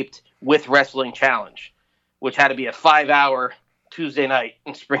was taped with Wrestling Challenge, which had to be a 5-hour Tuesday night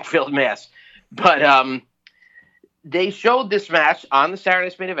in Springfield, Mass. But they showed this match on the Saturday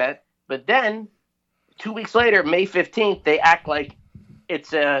Night's Main Event, but then 2 weeks later, May 15th, they act like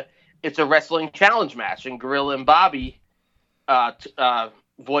it's a Wrestling Challenge match, and Gorilla and Bobby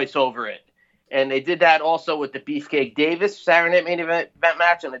voice over it. And they did that also with the Beefcake Davis Saturday Night Main Event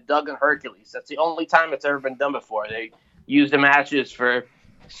match and the Doug and Hercules. That's the only time it's ever been done before. They used the matches for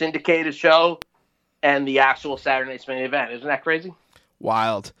syndicated show and the actual Saturday Night's Main Event. Isn't that crazy?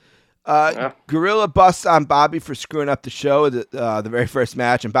 Wild. Gorilla busts on Bobby for screwing up the show, the very first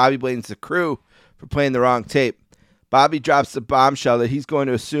match, and Bobby blames the crew for playing the wrong tape. Bobby drops the bombshell that he's going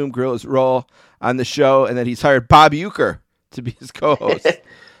to assume Gorilla's role on the show and that he's hired Bob Uecker to be his co-host.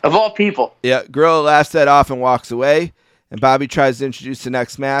 Of all people. Yeah, Gorilla laughs that off and walks away, and Bobby tries to introduce the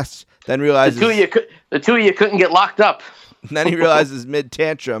next match, then realizes the two of you couldn't get locked up. Then he realizes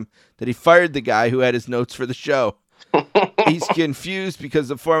mid-tantrum that he fired the guy who had his notes for the show. He's confused because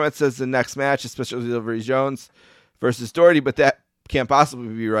the format says the next match, especially Delivery Jones versus Doherty, but that can't possibly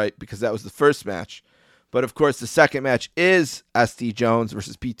be right because that was the first match. But, of course, the second match is SD Jones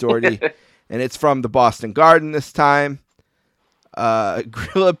versus Pete Doherty, and it's from the Boston Garden this time.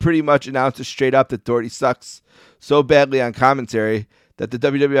 Gorilla pretty much announces straight up that Doherty sucks so badly on commentary that the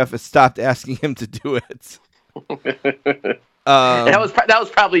WWF has stopped asking him to do it. That was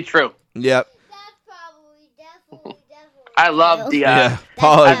probably true. Yep. Definitely. I love the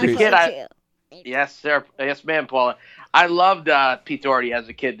Paula as a agrees. kid. Yes, sir. Yes, ma'am, Paula. I loved Pete Doherty as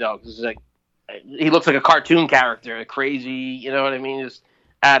a kid, though. Cause he looks like a cartoon character, crazy. You know what I mean? Just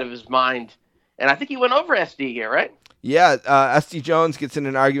out of his mind. And I think he went over SD here, right? Yeah. SD Jones gets in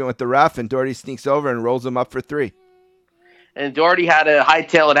an argument with the ref, and Doherty sneaks over and rolls him up for 3. And Doherty had to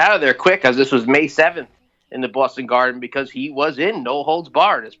hightail it out of there quick, because this was May 7th in the Boston Garden, because he was in No Holds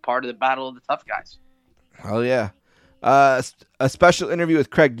Barred as part of the Battle of the Tough Guys. Oh, yeah. A special interview with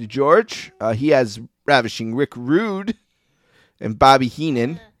Craig DeGeorge. He has ravishing Rick Rude and Bobby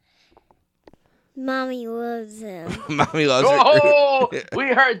Heenan. Mommy loves him. Mommy loves Oh, Rick Rude.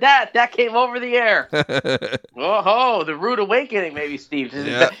 we heard that. That came over the air. Oh, the rude awakening, maybe, Steve.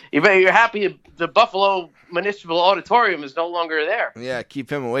 Yeah. You're happy the Buffalo Municipal Auditorium is no longer there. Yeah,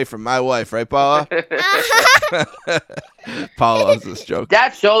 keep him away from my wife, right, Paula? Paula loves this joke.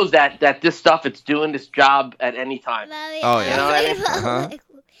 That shows that this stuff, it's doing this job at any time. Oh, yeah. You know what I mean? Uh-huh.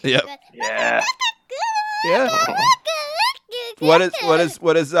 Yep. Yeah. Yeah. What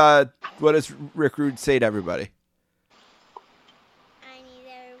does Rick Rude say to everybody? I need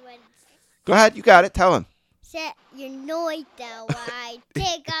everyone Go ahead, you got it. Tell him. set your noise down while I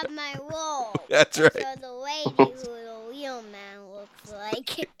take up my role. That's right. So the lady who the real man looks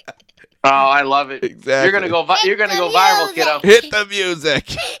like. Oh, I love it. Exactly. You're gonna go viral, kiddo. Hit the music.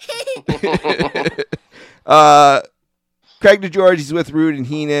 Craig DeGeorge, he's with Rude and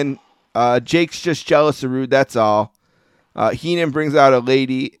Heenan. Jake's just jealous of Rude, that's all. Heenan brings out a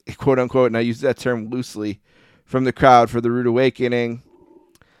lady, quote unquote, and I use that term loosely, from the crowd for the Rude Awakening.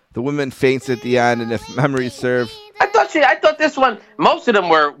 The woman faints at the end, and if memory serves, I thought this one, most of them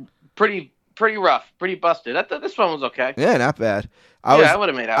were pretty rough, pretty busted. I thought this one was okay. yeah, not bad. I would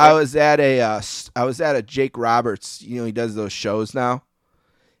have made out. I was at a Jake Roberts. You know, he does those shows now,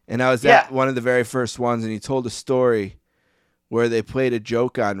 and I was at one of the very first ones, and he told a story where they played a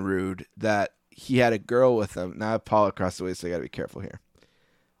joke on Rude that he had a girl with him. Now Paul across the way, so I got to be careful here.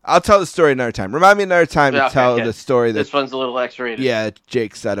 I'll tell the story another time. Remind me another time to tell the story. This one's a little X-rated. Yeah,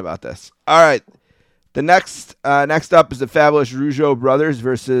 Jake said about this. All right. The next up is the Fabulous Rougeau Brothers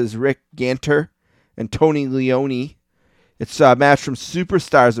versus Rick Ganter and Tony Leone. It's a match from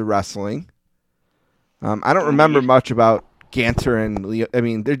Superstars of Wrestling. I don't remember much about Ganter and Leone. I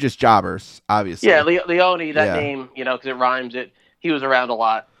mean, they're just jobbers, obviously. Yeah, Leone, that name, because it rhymes. He was around a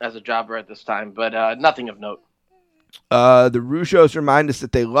lot as a jobber at this time, but nothing of note. The Rougeaus remind us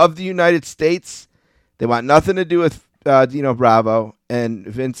that they love the United States. They want nothing to do with Dino Bravo, and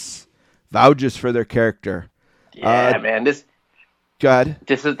Vince vouches for their character. Yeah, man. Go ahead.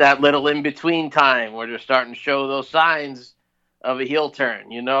 This is that little in between time where they're starting to show those signs of a heel turn.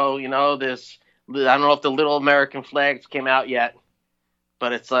 This. I don't know if the little American flags came out yet,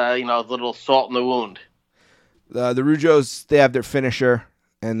 but it's a little salt in the wound. The Rujos, they have their finisher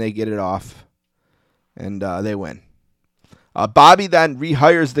and they get it off, and they win. Bobby then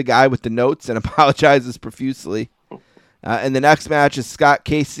rehires the guy with the notes and apologizes profusely. And the next match is Scott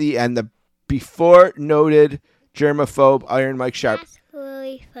Casey and the before noted germaphobe Iron Mike Sharp. That's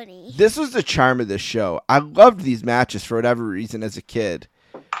really funny. This was the charm of this show. I loved these matches for whatever reason as a kid,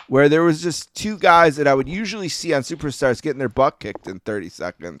 where there was just two guys that I would usually see on Superstars getting their butt kicked in 30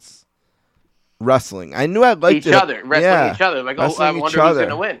 seconds. Wrestling. I knew I liked wrestling each other. Like, I wonder who's going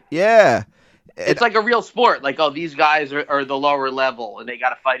to win. Yeah. It's like a real sport. Like, these guys are the lower level, and they got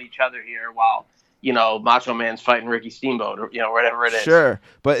to fight each other here while, Macho Man's fighting Ricky Steamboat or, whatever it is. Sure.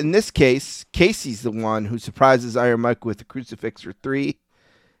 But in this case, Casey's the one who surprises Iron Mike with a crucifix for 3,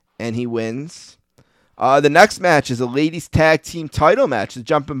 and he wins. The next match is a ladies' tag team title match. The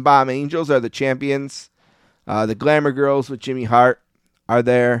Jumping Bomb Angels are the champions. The Glamour Girls with Jimmy Hart are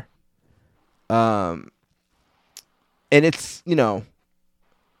there. And it's,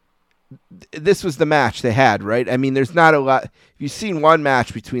 this was the match they had, right? I mean, there's not a lot. If you've seen one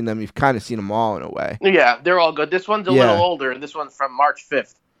match between them, you've kind of seen them all in a way. Yeah, they're all good. This one's a little older. This one's from March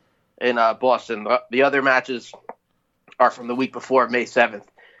 5th in Boston. The other matches are from the week before, May 7th.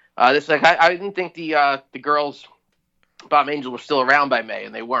 I didn't think the girls, Bomb Angel, were still around by May,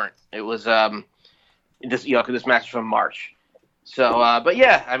 and they weren't. It was this match is from March. So, but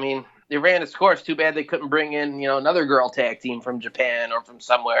yeah, I mean, they ran its course. Too bad they couldn't bring in another girl tag team from Japan or from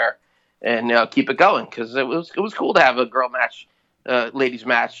somewhere and keep it going, because it was cool to have a girl match, ladies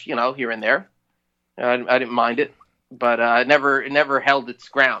match, here and there. I didn't mind it, but it never held its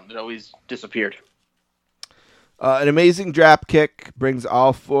ground. It always disappeared. An amazing drop kick brings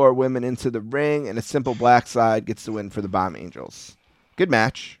all 4 women into the ring, and a simple black slide gets the win for the Bomb Angels. Good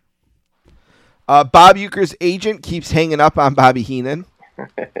match. Bob Uecker's agent keeps hanging up on Bobby Heenan.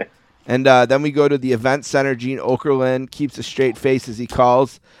 And then we go to the event center. Gene Okerlund keeps a straight face as he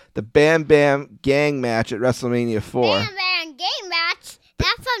calls the Bam Bam Gang match at WrestleMania 4. Bam Bam Gang match?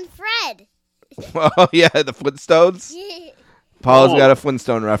 That's on Fred. Oh, yeah, the Flintstones? Paul's got a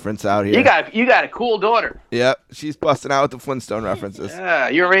Flintstone reference out here. You got a cool daughter. Yep, she's busting out with the Flintstone references. Yeah,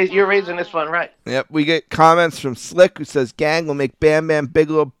 you're raising this one right. Yep, we get comments from Slick, who says, Gang will make Bam Bam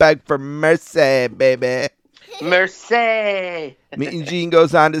Bigelow beg for mercy, baby. Mercy. Mean Gene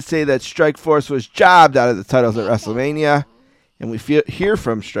goes on to say that Strikeforce was jobbed out of the titles at WrestleMania, and we hear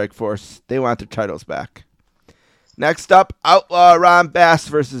from Strikeforce they want their titles back. Next up, Outlaw Ron Bass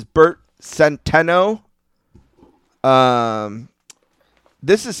versus Bert Centeno.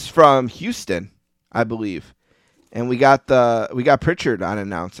 This is from Houston, I believe, and we got Pritchard on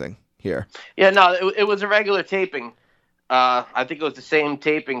announcing here. Yeah, no, it was a regular taping. I think it was the same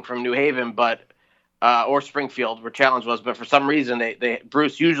taping from New Haven, but or Springfield, where Challenge was. But for some reason,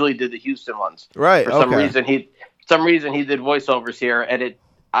 Bruce usually did the Houston ones. Right. For some reason he did voiceovers here, and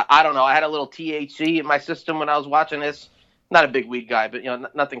I don't know. I had a little THC in my system when I was watching this. Not a big weed guy, but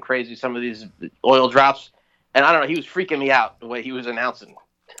nothing crazy. Some of these oil drops. And I don't know, he was freaking me out the way he was announcing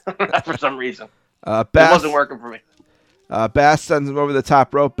for some reason. It wasn't working for me. Bass sends him over the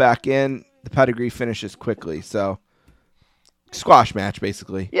top rope back in. The pedigree finishes quickly. So, squash match,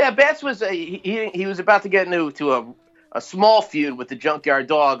 basically. Yeah, Bass was he was about to get into a small feud with the Junkyard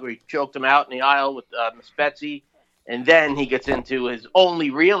Dog, where he choked him out in the aisle with Miss Betsy. And then he gets into his only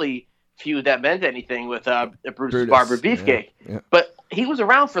really feud that meant anything with Bruce's Barber Beefcake. Yeah. But he was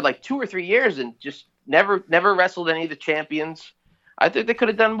around for like 2 or 3 years and just never wrestled any of the champions. I think they could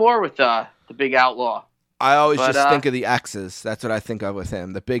have done more with the Big Outlaw. I always just think of the X's. That's what I think of with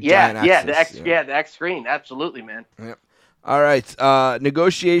him. The big giant X's. The X screen. Absolutely, man. Yep. All right.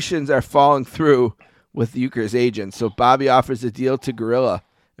 Negotiations are falling through with Uecker's agent. So Bobby offers a deal to Gorilla,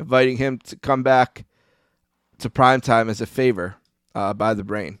 inviting him to come back to primetime as a favor by the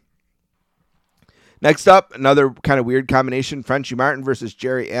Brain. Next up, another kind of weird combination, Frenchie Martin versus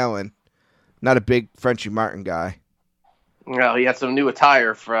Jerry Allen. Not a big Frenchie Martin guy. No, he had some new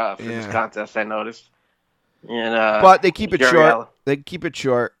attire for this contest, I noticed. And, but they keep it Jerry short. Allen. They keep it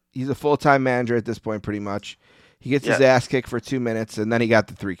short. He's a full-time manager at this point, pretty much. He gets his ass kicked for 2 minutes, and then he got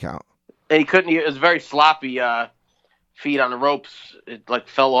the 3 count. And it was very sloppy. Feet on the ropes. It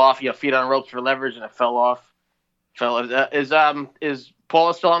fell off. Feet on the ropes for leverage, and it fell off. Is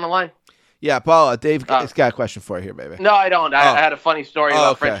Paula still on the line? Yeah, Paula, Dave has got a question for you here, baby. No, I don't. I had a funny story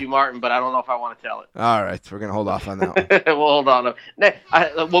about okay. Frenchie Martin, but I don't know if I want to tell it. All right, we're gonna hold off on that one. We'll hold on.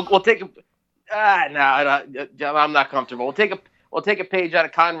 We'll take a. I'm not comfortable. We'll take a page out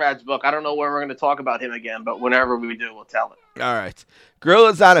of Conrad's book. I don't know when we're going to talk about him again, but whenever we do, we'll tell it. All right.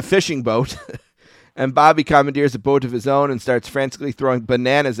 Gorilla's on a fishing boat, and Bobby commandeers a boat of his own and starts frantically throwing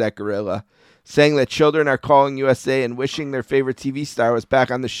bananas at Gorilla, saying that children are calling USA and wishing their favorite TV star was back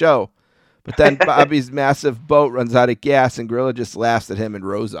on the show. But then Bobby's massive boat runs out of gas, and Gorilla just laughs at him and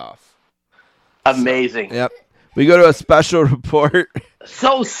rows off. Amazing. So, yep. We go to a special report.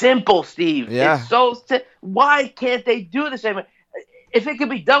 So simple, Steve. Yeah. It's so why can't they do the same? If it could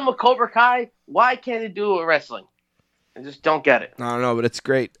be done with Cobra Kai, why can't it do it with wrestling? I just don't get it. I don't know, but it's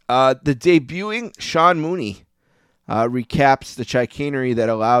great. The debuting Sean Mooney recaps the chicanery that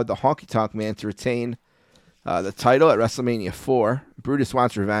allowed the Honky Tonk Man to retain the title at WrestleMania 4. Brutus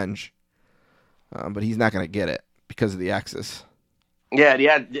wants revenge, but he's not going to get it because of the X's. Yeah,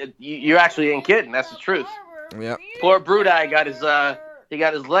 you actually ain't kidding. That's the truth. Yep. Poor Brudai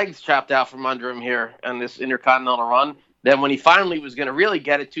got his legs chopped out from under him here on this Intercontinental run. Then when he finally was going to really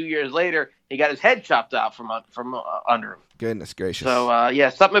get it 2 years later, he got his head chopped out from under him. Goodness gracious. So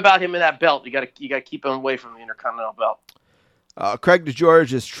something about him in that belt. You got to keep him away from the Intercontinental belt. Craig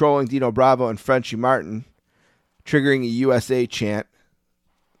DeGeorge is trolling Dino Bravo and Frenchie Martin, triggering a USA chant.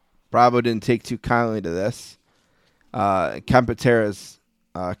 Bravo didn't take too kindly to this. Campatera's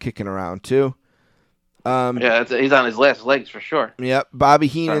kicking around too. He's on his last legs for sure. Yep. Bobby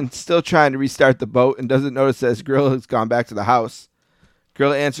Heenan still trying to restart the boat and doesn't notice that his Gorilla has gone back to the house.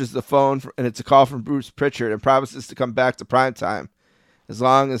 Gorilla answers the phone, and it's a call from Bruce Pritchard and promises to come back to primetime as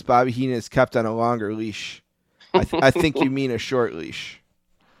long as Bobby Heenan is kept on a longer leash. I think you mean a short leash.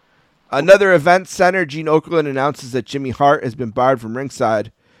 Another event center, Gene Okerlund announces that Jimmy Hart has been barred from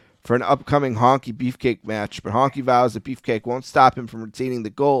ringside for an upcoming Honky Beefcake match, but Honky vows that Beefcake won't stop him from retaining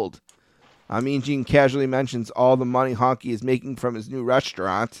the gold. Mean Gene casually mentions all the money Honky is making from his new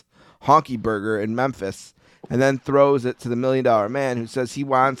restaurant, Honky Burger, in Memphis, and then throws it to the $1 Million Man, who says he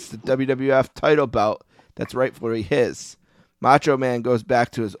wants the WWF title belt that's rightfully his. Macho Man goes back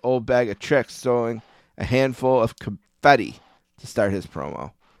to his old bag of tricks, throwing a handful of confetti to start his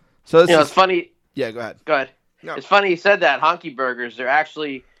promo. So it's funny. Yeah, go ahead. Go ahead. No. It's funny you said that. Honky Burgers, there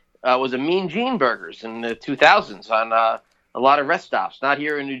actually was a Mean Gene Burgers in the 2000s on a lot of rest stops, not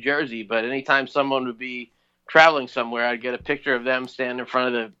here in New Jersey, but anytime someone would be traveling somewhere, I'd get a picture of them standing in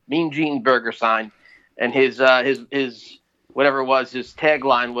front of the Mean Gene Burger sign, and his whatever it was, his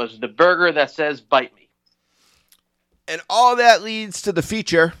tagline was "The burger that says bite me." And all that leads to the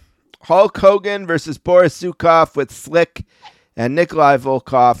feature: Hulk Hogan versus Boris Zhukov with Slick and Nikolai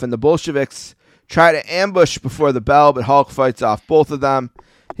Volkov, and the Bolsheviks try to ambush before the bell, but Hulk fights off both of them.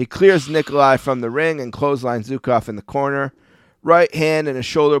 He clears Nikolai from the ring and clotheslines Zhukov in the corner. Right hand and a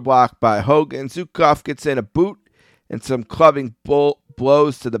shoulder block by Hogan. Zhukov gets in a boot and some clubbing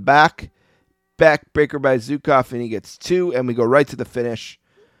blows to the back. Backbreaker by Zhukov, and he gets 2. And we go right to the finish,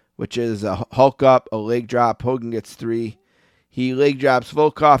 which is a Hulk up, a leg drop. Hogan gets 3. He leg drops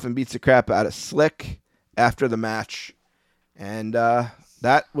Volkov and beats the crap out of Slick after the match. And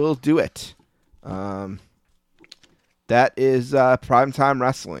that will do it. That is Primetime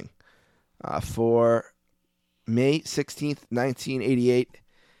Wrestling for May 16th, 1988.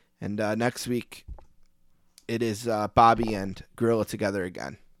 And next week, it is Bobby and Gorilla together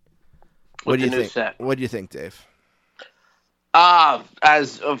again. What do you think? What do you think, Dave?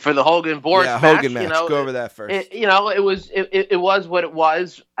 As for the Hogan Boris match, Hogan match. Go over that first. It was what it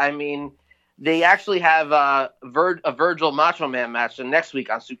was. I mean, they actually have a Virgil Macho Man match the next week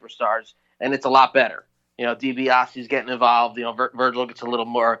on Superstars, and it's a lot better. DiBiase's getting involved. Virgil gets a little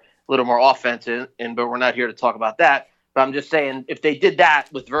more offense in, but we're not here to talk about that. But I'm just saying, if they did that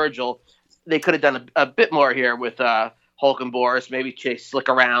with Virgil, they could have done a bit more here with Hulk and Boris. Maybe chase Slick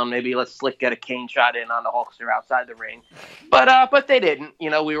around. Maybe let Slick get a cane shot in on the Hulkster outside the ring. But they didn't.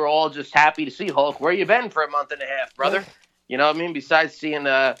 We were all just happy to see Hulk. Where you been for a month and a half, brother? You know what I mean? Besides seeing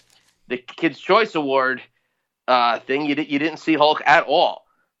the Kids' Choice Award thing, you didn't see Hulk at all.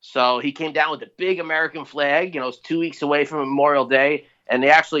 So he came down with a big American flag. It's 2 weeks away from Memorial Day, and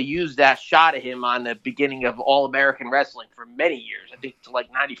they actually used that shot of him on the beginning of All-American Wrestling for many years. I think to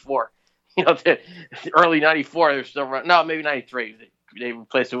like 94. The early 94, they're still running. No, maybe 93. They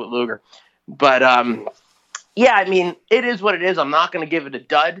replaced it with Luger. But, yeah, I mean, it is what it is. I'm not going to give it a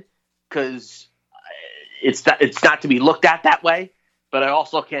dud because it's not to be looked at that way. But I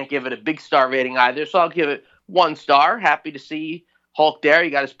also can't give it a big star rating either. So I'll give it 1 star. Happy to see Hulk there. He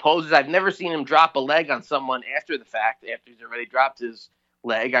got his poses. I've never seen him drop a leg on someone after the fact, after he's already dropped his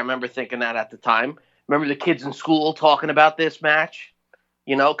leg. I remember thinking that at the time. Remember the kids in school talking about this match,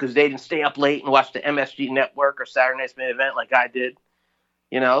 because they didn't stay up late and watch the MSG Network or Saturday Night's Main Event like I did,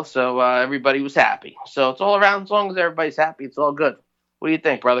 so everybody was happy. So it's all around, as long as everybody's happy, it's all good. What do you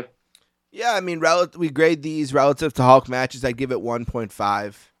think, brother? Yeah, I mean, we grade these relative to Hulk matches. I'd give it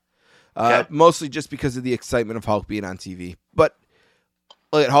 1.5. Okay. Mostly just because of the excitement of Hulk being on TV. But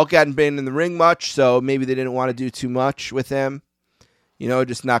look, Hulk hadn't been in the ring much, so maybe they didn't want to do too much with him.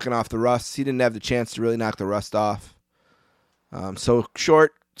 Just knocking off the rust. He didn't have the chance to really knock the rust off. So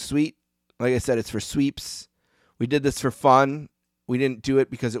short, sweet. Like I said, it's for sweeps. We did this for fun. We didn't do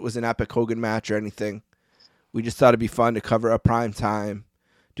it because it was an epic Hogan match or anything. We just thought it'd be fun to cover a prime time,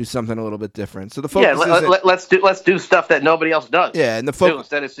 do something a little bit different. So the focus let's do stuff that nobody else does. Yeah, and the focus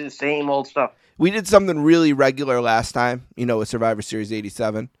instead of the same old stuff. We did something really regular last time, with Survivor Series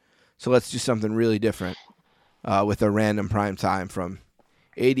 87. So let's do something really different with a random prime time from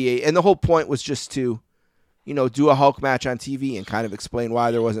 88. And the whole point was just to, do a Hulk match on TV and kind of explain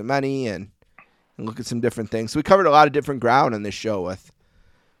why there wasn't many and look at some different things. So we covered a lot of different ground on this show.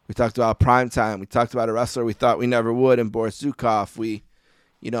 We talked about prime time. We talked about a wrestler we thought we never would in Boris Zhukov. We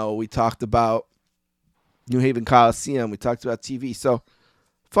talked about New Haven Coliseum. We talked about TV. So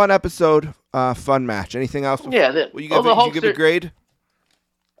fun episode, fun match. Anything else? Yeah. Did you give a grade?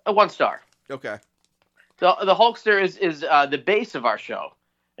 A 1 star. Okay. The Hulkster is the base of our show.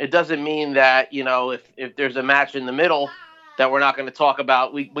 It doesn't mean that, if there's a match in the middle that we're not going to talk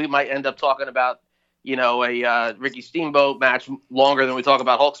about, we might end up talking about, a Ricky Steamboat match longer than we talk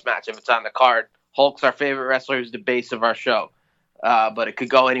about Hulk's match if it's on the card. Hulk's our favorite wrestler. He's the base of our show. But it could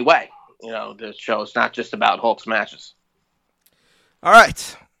go any way. The show is not just about Hulk's matches. All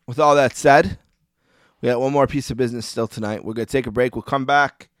right. With all that said, we got one more piece of business still tonight. We're going to take a break. We'll come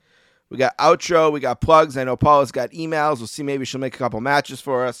back. We got outro. We got plugs. I know Paula's got emails. We'll see. Maybe she'll make a couple matches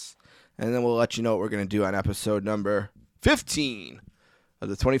for us. And then we'll let you know what we're going to do on episode number 15 of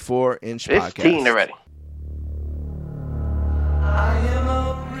the 24-inch podcast. 15 already. I am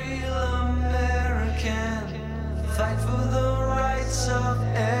a real American. Fight for the rights of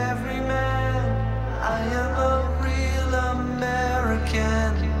every man. I am a real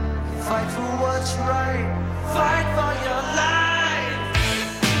American. Fight for what's right. Fight for your life.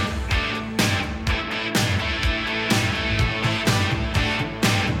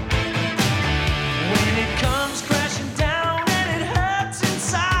 When it comes crashing down and it hurts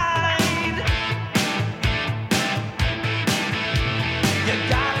inside, you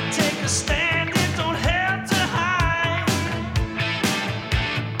gotta take a stand, it don't have to hide.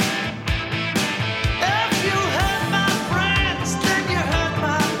 If you hurt my friends, then you hurt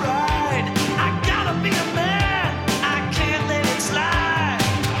my pride. I gotta be a man, I can't let it slide.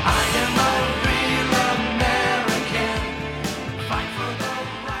 I am a real American. Fight for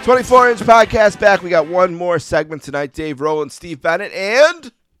the right. 24-inch podcast back. We got one more segment tonight. Dave Rowland, Steve Bennett,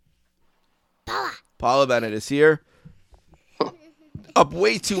 and Paula Bennett is here. Up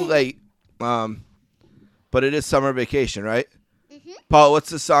way too late. But it is summer vacation, right? Mm-hmm. Paula, what's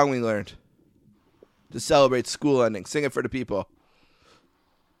the song we learned to celebrate school ending? Sing it for the people.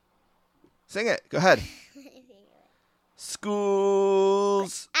 Sing it. Go ahead.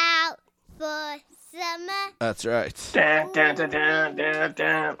 School's Out for summer. That's right. Dun, dun, dun, dun, dun,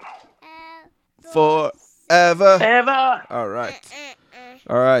 dun. Out Forever. Ever. All right.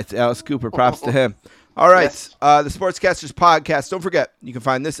 All right. Alice Cooper. Props to him. All right. Yes. The Sportscasters Podcast. Don't forget, you can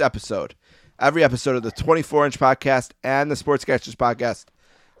find this episode, every episode of the 24-inch podcast and the Sportscasters Podcast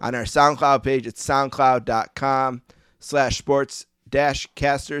on our SoundCloud page. It's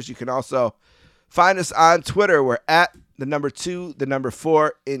soundcloud.com/sports-casters. You can also find us on Twitter. We're at the number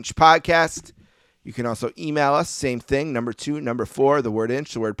 4-inch podcast. You can also email us, same thing, number 4, the word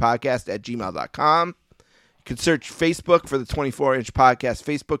inch, the word podcast @gmail.com. You can search Facebook for the 24-inch podcast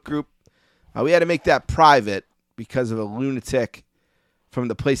Facebook group. We had to make that private because of a lunatic from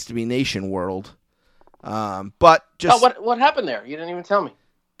the Place to Be Nation world. But just what happened there? You didn't even tell me.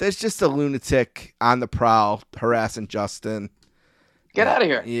 there's just a lunatic on the prowl harassing Justin. Get out of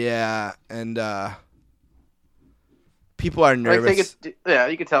here. Yeah, and people are nervous. Yeah,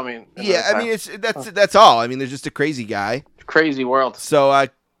 you can tell me. Yeah, I mean that's all. I mean, there's just a crazy guy. Crazy world. So I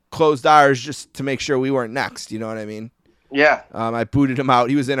closed ours just to make sure we weren't next. You know what I mean? Yeah. I booted him out.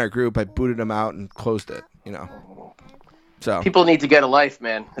 He was in our group. I booted him out and closed it. So People need to get a life,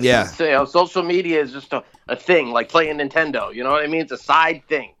 man. Yeah. Social media is just a thing, like playing Nintendo. You know what I mean? It's a side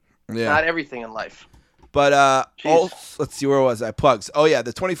thing. yeah. Not everything in life. But Jeez. let's see, where was I? Plugs. Oh yeah,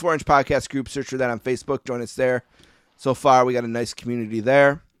 the 24-inch podcast group. Search for that on Facebook. Join us there. So far, we got a nice community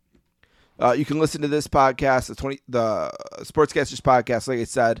there. You can listen to this podcast, the Sportscasters podcast, like I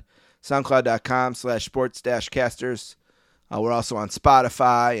said, soundcloud.com/sports-casters. We're also on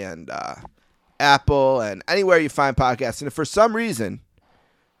Spotify and Apple and anywhere you find podcasts. And if for some reason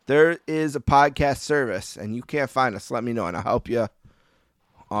there is a podcast service and you can't find us, let me know and I'll help you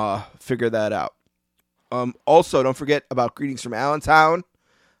figure that out. Also, don't forget about Greetings from Allentown.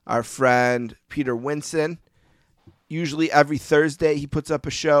 Our friend Peter Winson. Usually every Thursday he puts up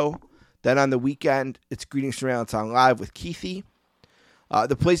a show. Then on the weekend, it's Greetings from Allentown Live with Keithy.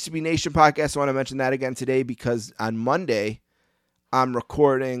 The Place to Be Nation podcast, I want to mention that again today because on Monday, I'm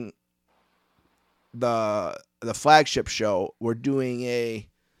recording the flagship show. We're doing a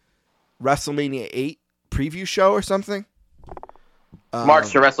WrestleMania 8 preview show or something.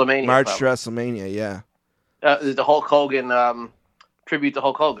 March to WrestleMania. March to WrestleMania, yeah. The Hulk Hogan tribute to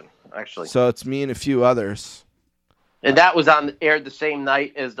Hulk Hogan, actually. So it's me and a few others. And that was aired the same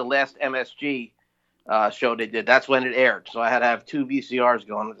night as the last MSG show they did. That's when it aired. So I had to have 2 VCRs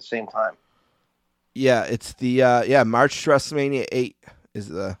going at the same time. Yeah, it's the March to WrestleMania 8 is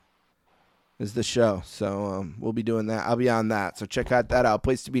the show. So we'll be doing that. I'll be on that. So check that out.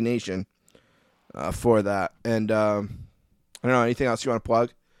 Place to Be Nation for that. And I don't know, anything else you want to plug?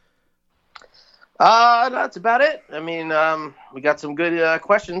 No, that's about it. I mean, we got some good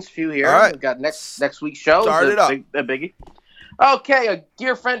questions. Few here. All right. We've got next week's show. Start it up. A biggie. Okay, a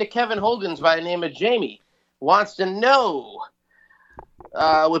dear friend of Kevin Hogan's by the name of Jamie wants to know,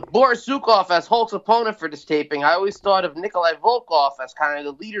 with Boris Zhukov as Hulk's opponent for this taping, I always thought of Nikolai Volkov as kind of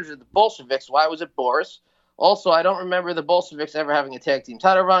the leaders of the Bolsheviks. Why was it Boris? Also, I don't remember the Bolsheviks ever having a tag team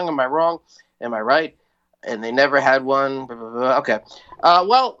title run. Am I wrong? Am I right? And they never had one. Blah, blah, blah. Okay.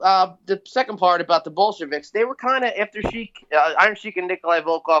 The second part about the Bolsheviks, they were kind of, after Sheik, Iron Sheik and Nikolai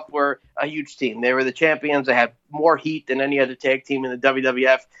Volkov were a huge team. They were the champions. They had more heat than any other tag team in the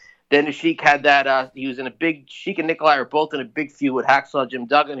WWF. Then the Sheik had that, he was in a big, Sheik and Nikolai were both in a big feud with Hacksaw Jim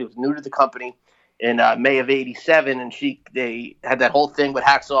Duggan, who was new to the company in May of '87. And Sheik, they had that whole thing with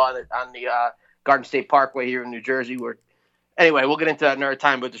Hacksaw on the Garden State Parkway here in New Jersey. Anyway, we'll get into that another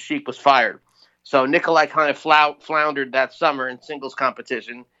time, but the Sheik was fired. So Nikolai kind of floundered that summer in singles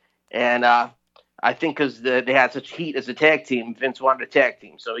competition, and I think because they had such heat as a tag team, Vince wanted a tag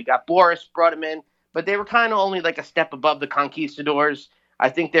team. So he got Boris, brought him in, but they were kind of only like a step above the Conquistadors. I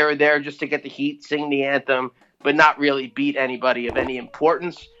think they were there just to get the heat, sing the anthem, but not really beat anybody of any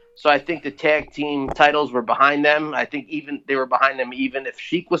importance. So I think the tag team titles were behind them. I think even they were behind them even if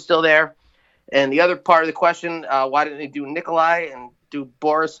Sheik was still there. And the other part of the question, why didn't they do Nikolai and do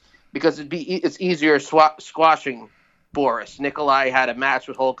Boris? Because it's easier squashing Boris. Nikolai had a match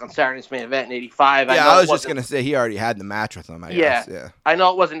with Hulk on Saturday's Main Event in '85. Yeah, I was just going to say he already had the match with him, I guess. Yeah. I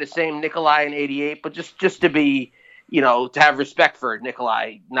know it wasn't the same Nikolai in '88, but just to be, to have respect for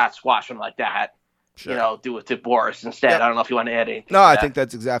Nikolai, not squash him like that. Sure. Do it to Boris instead. Yep. I don't know if you want to add anything. No, I think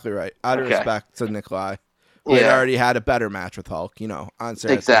that's exactly right. Out of respect to Nikolai. He had already had a better match with Hulk, on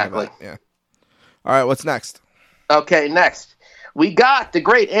Saturday's Exactly. Main Event. Yeah. All right, what's next? Okay, next. We got the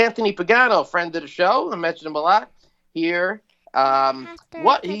great Anthony Pagano, friend of the show. I mentioned him a lot here.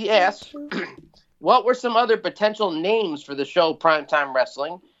 What he asked, what were some other potential names for the show Primetime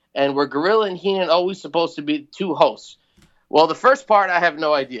Wrestling? And were Gorilla and Heenan always supposed to be 2 hosts? Well, the first part, I have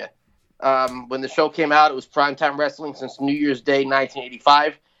no idea. When the show came out, it was Primetime Wrestling since New Year's Day,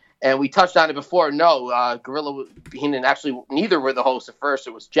 1985. And we touched on it before. No, Gorilla Heenan actually, neither were the hosts at first.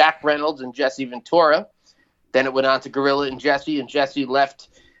 It was Jack Reynolds and Jesse Ventura. Then it went on to Gorilla and Jesse left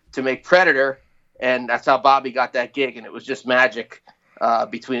to make Predator, and that's how Bobby got that gig, and it was just magic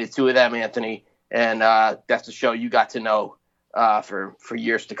between the two of them, Anthony, and that's the show you got to know for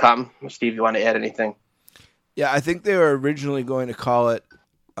years to come. Steve, you want to add anything? Yeah, I think they were originally going to call it.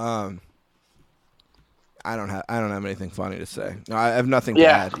 I don't have anything funny to say. No, I have nothing to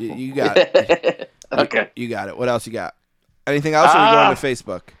add. You got it. Okay, you got it. What else you got? Anything else? Or are we going to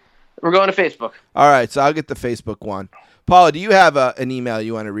Facebook? We're going to Facebook. All right, so I'll get the Facebook one. Paula, do you have an email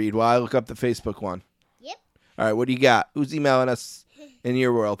you want to read while I look up the Facebook one? Yep. All right, what do you got? Who's emailing us in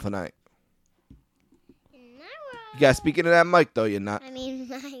your world tonight? In my world. You got speaking to that mic, though, you're not. I mean,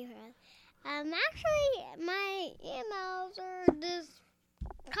 my world. Actually, my emails are just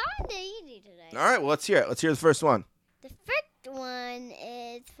kind of easy today. All right, well, let's hear it. Let's hear the first one. The first one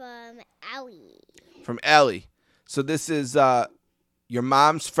is from Allie. From Allie. So this is your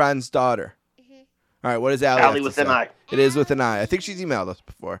mom's friend's daughter. Mm-hmm. All right, what is Allie? Allie with an I. It is with an I. I think she's emailed us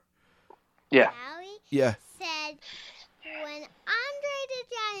before. Yeah. Allie said when Andre the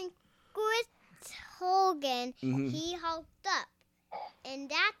Giant Chris Hogan, he hulked up. In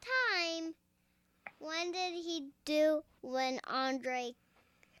that time, when did he do when Andre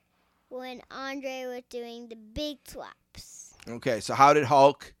when Andre was doing the big swaps. Okay, so how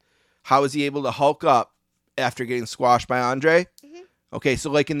was he able to Hulk up after getting squashed by Andre? Mhm. Okay, so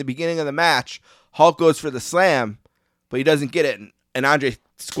like in the beginning of the match, Hulk goes for the slam, but he doesn't get it, and Andre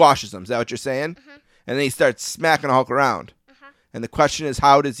squashes him. Is that what you're saying? Uh-huh. And then he starts smacking Hulk around. Uh-huh. And the question is,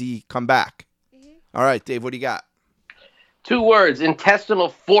 how does he come back? Mhm. All right, Dave, what do you got? 2 words: intestinal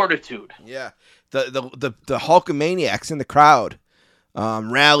fortitude. Yeah, the Hulkamaniacs in the crowd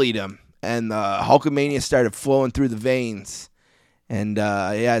rallied him, and the Hulkamania started flowing through the veins. And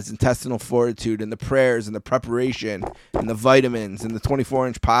his intestinal fortitude and the prayers and the preparation and the vitamins and the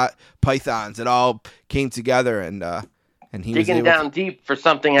 24-inch pythons, it all came together, and he was Digging able down deep for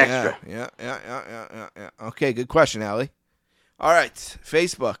something extra. Yeah. Okay, good question, Allie. All right,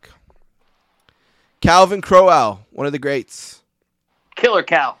 Facebook. Calvin Crowell, one of the greats. Killer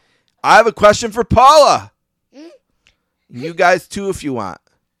Cal. I have a question for Paula. You guys too, if you want.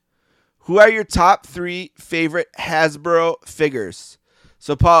 Who are your top 3 favorite Hasbro figures?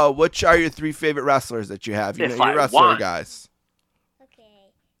 So, Paula, which are your 3 favorite wrestlers that you have? You If know, your I wrestler want. guys.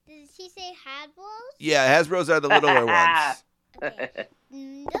 Okay. Did he say Hasbro's? Yeah, Hasbro's are the littler ones. Okay.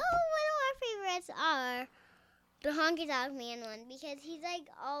 One of our favorites are the Honky Tonk Man one because he's like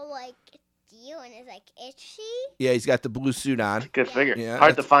all like steel and is like itchy. Yeah, he's got the blue suit on. Good figure. Yeah,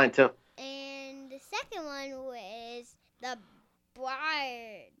 Hard to that's- find, too. And the second one was the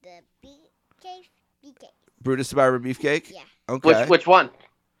BK. Brutus the Barber Beefcake? Yeah. Okay. Which one?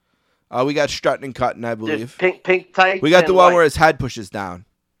 We got Strutting and Cutting, I believe. Pink tights. We got the and one white. where his head pushes down.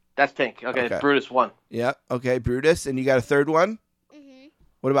 That's pink. Okay, Okay. Brutus 1. Yep. Okay, Brutus. And you got a third one? Mhm.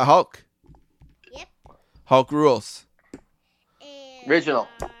 What about Hulk? Yep. Hulk rules. And Original.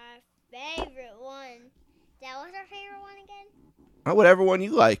 our favorite one. That was our favorite one again. Oh, whatever one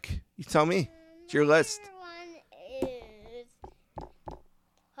you like. You tell me. It's your My list. favorite one is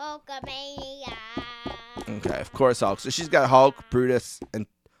Hulkamania. Okay, of course Hulk. So she's got Hulk, Brutus, and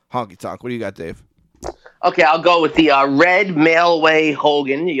Honky Tonk. What do you got, Dave? Okay, I'll go with the red mail away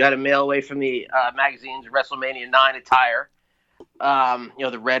Hogan. You got a mail away from the magazine's WrestleMania 9 attire.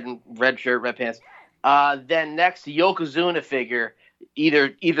 The red shirt, red pants. Then next, the Yokozuna figure.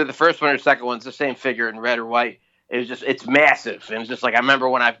 Either the first one or the second one's the same figure in red or white. It's massive, and it's just like I remember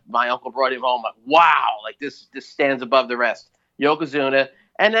when my uncle brought him home. Like, wow, like this stands above the rest. Yokozuna,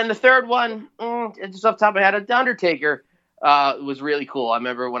 and then the third one, just off the top of my head, the Undertaker was really cool. I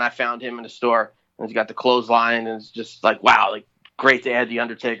remember when I found him in the store, and he's got the clothesline, and it's just like wow, like great to add the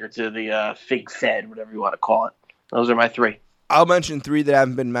Undertaker to the Fig Fed, whatever you want to call it. Those are my 3. I'll mention 3 that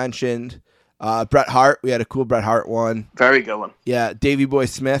haven't been mentioned. Bret Hart. We had a cool Bret Hart one. Very good one. Yeah, Davey Boy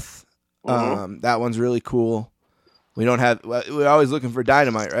Smith. That one's really cool. We don't have. We're always looking for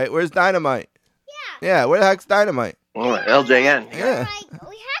Dynamite, right? Where's Dynamite? Yeah, where the heck's Dynamite? LJN. Yeah. Like,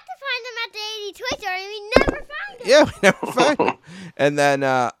 we had to find them at the 80 Toy Store, and we never found them. Yeah, we never find him. And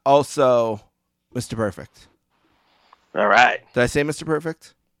then also Mr. Perfect. All right. Did I say Mr.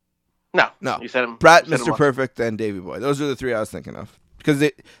 Perfect? No. You said him. Brett, you said him Mr. once. Perfect, and Davey Boy. Those are the 3 I was thinking of. Because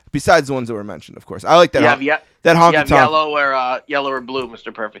besides the ones that were mentioned, of course. I like that. That You honky have tonk. yellow or blue,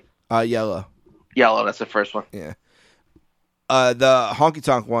 Mr. Perfect. Yellow. Yellow, that's the first one. Yeah. The honky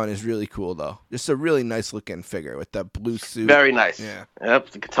tonk one is really cool though. Just a really nice looking figure with that blue suit. Very nice. Yeah. Yep,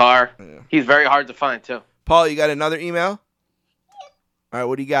 the guitar. Yeah. He's very hard to find too. Paul, you got another email? All right,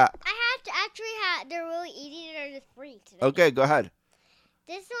 what do you got? I have to actually they're really easy and they're just free today. Okay, go ahead.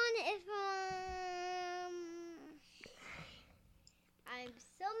 This one is from. I'm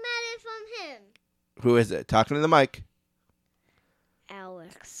so mad it's from him. Who is it? Talking to the mic.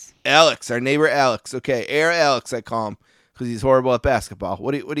 Alex. Alex, our neighbor Alex. Okay, Air Alex, I call him because he's horrible at basketball.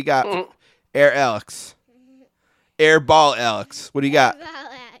 What do you got? Air Alex. Air Ball Alex. What do you got?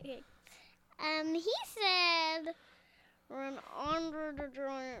 He said when Andre the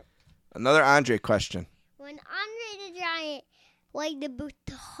Giant. Another Andre question. When Andre the Giant like the boot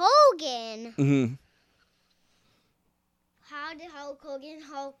to Hogan, Mm-hmm. how did Hulk Hogan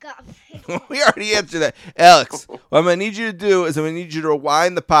Hulk up? We already answered that. Alex, what I'm going to need you to do is I'm going to need you to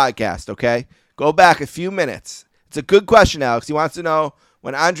rewind the podcast, okay? Go back a few minutes. It's a good question, Alex. He wants to know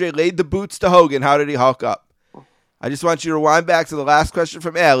when Andre laid the boots to Hogan, how did he Hulk up? I just want you to rewind back to the last question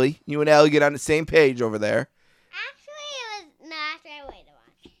from Allie. You and Allie get on the same page over there. Actually, it was not. I wait a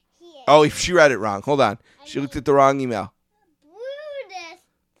while. Oh, she read it wrong. Hold on. She looked at the wrong email.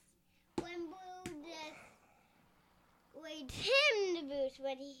 When Buddhist laid him the boots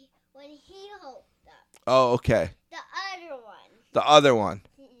when he hulked up. Oh, okay. The other one. The other one.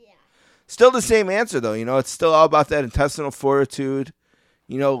 Yeah. Still the same answer, though. You know, it's still all about that intestinal fortitude,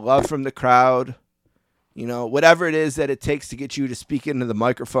 you know, love from the crowd, you know, whatever it is that it takes to get you to speak into the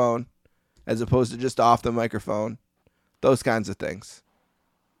microphone. as opposed to just off the microphone. Those kinds of things.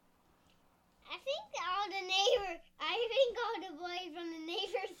 I think all the boys from the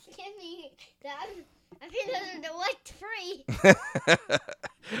neighbors give me that. I think those are the what free.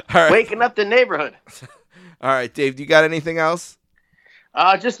 All right. Waking up the neighborhood. All right, Dave, do you got anything else?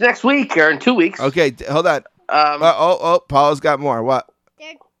 Just next week or in 2 weeks. Okay, hold on. Paula's got more. What?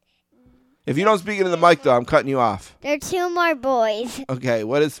 If you don't speak into the mic, though, I'm cutting you off. There are 2 more boys. Okay,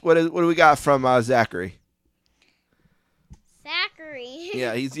 what do we got from Zachary? Zachary.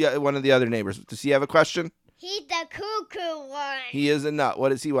 Yeah, he's one of the other neighbors. Does he have a question? He's the cuckoo one. He is a nut. What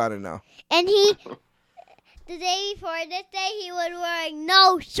does he want to know? And the day before this day, he was wearing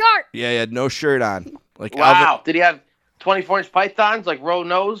no shirt. Yeah, he had no shirt on. Like Wow. Alvin. Did he have 24-inch pythons like Ro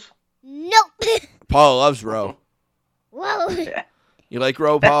knows? Nope. Paula loves Ro. Whoa. You like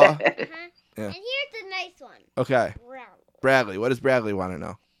Ro, Paula? Uh-huh. Yeah. And here's the nice one. Okay. Bradley. What does Bradley want to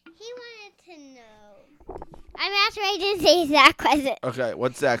know? He wanted to know. I'm after I didn't say Zach's question. Okay,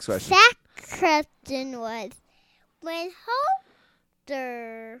 what's Zach's question? Zach's question was, when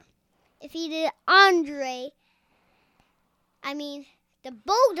Holder defeated the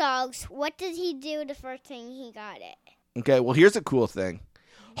Bulldogs, what did he do the first time he got it? Okay, well, here's a cool thing.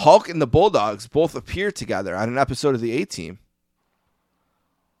 Hulk and the Bulldogs both appeared together on an episode of the A-Team.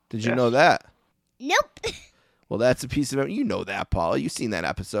 Did you know that? Nope. Well, that's a piece of it. You know that, Paula. You've seen that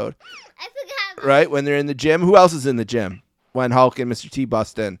episode. I forgot. Right? When they're in the gym. Who else is in the gym when Hulk and Mr. T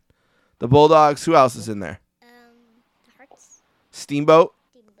bust in? The Bulldogs. Who else is in there? The Hearts. Steamboat.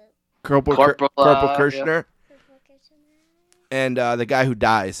 Corporal yeah. Kirshner. And the guy who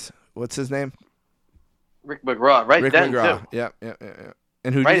dies. What's his name? Rick McGraw. Rick then, McGraw. too. Yeah.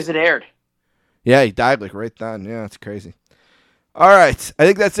 And who? Right as it aired. Yeah, he died like right then. Yeah, it's crazy. All right. I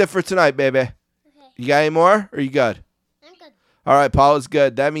think that's it for tonight, baby. Okay. You got any more? Or are you good? I'm good. All right, Paula's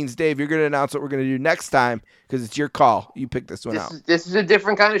good. That means, Dave, you're going to announce what we're going to do next time because it's your call. You pick this one out. This is a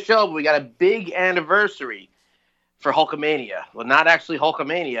different kind of show, but we got a big anniversary for Hulkamania. Well, not actually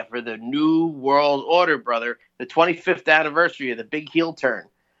Hulkamania, for the New World Order, brother. The 25th anniversary of the big heel turn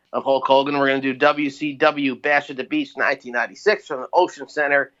of Hulk Hogan. We're going to do WCW Bash at the Beach 1996 from the Ocean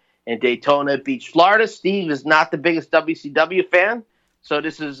Center in Daytona Beach, Florida. Steve is not the biggest WCW fan, so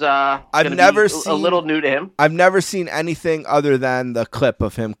this is a little new to him. I've never seen anything other than the clip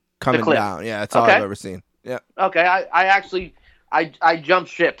of him coming down. Yeah, that's all I've ever seen. Yeah. Okay, I jumped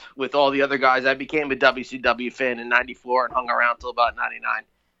ship with all the other guys. I became a WCW fan in '94 and hung around till about '99.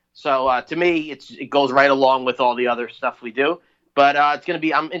 So to me, it goes right along with all the other stuff we do. But it's going to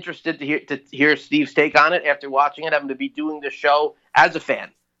be. I'm interested to hear Steve's take on it after watching it. I'm going to be doing the show as a fan,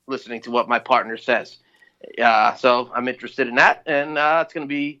 listening to what my partner says. So I'm interested in that, and it's going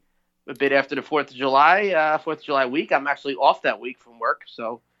to be a bit after the 4th of July week. I'm actually off that week from work,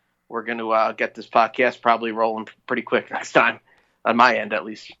 so we're going to get this podcast probably rolling pretty quick next time, on my end at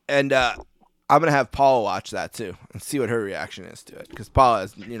least. And I'm going to have Paula watch that too and see what her reaction is to it, because Paula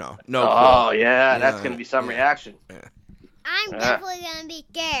has, no clue. Oh, yeah, that's going to be some reaction. Yeah. I'm definitely going to be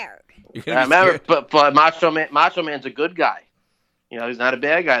scared. I remember, but Macho Man's a good guy. He's not a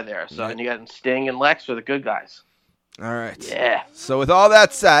bad guy there. So, and you got Sting and Lex are the good guys. All right. Yeah. So with all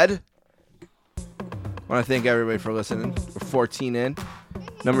that said, I want to thank everybody for listening. We're 14 in.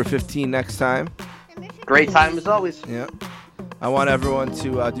 Number 15 next time. Great time as always. Yeah. I want everyone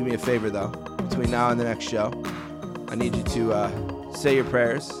to do me a favor, though. Between now and the next show, I need you to say your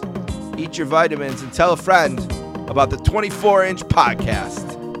prayers, eat your vitamins, and tell a friend about the 24-inch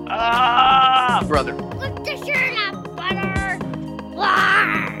podcast. Brother. Put the shirt up.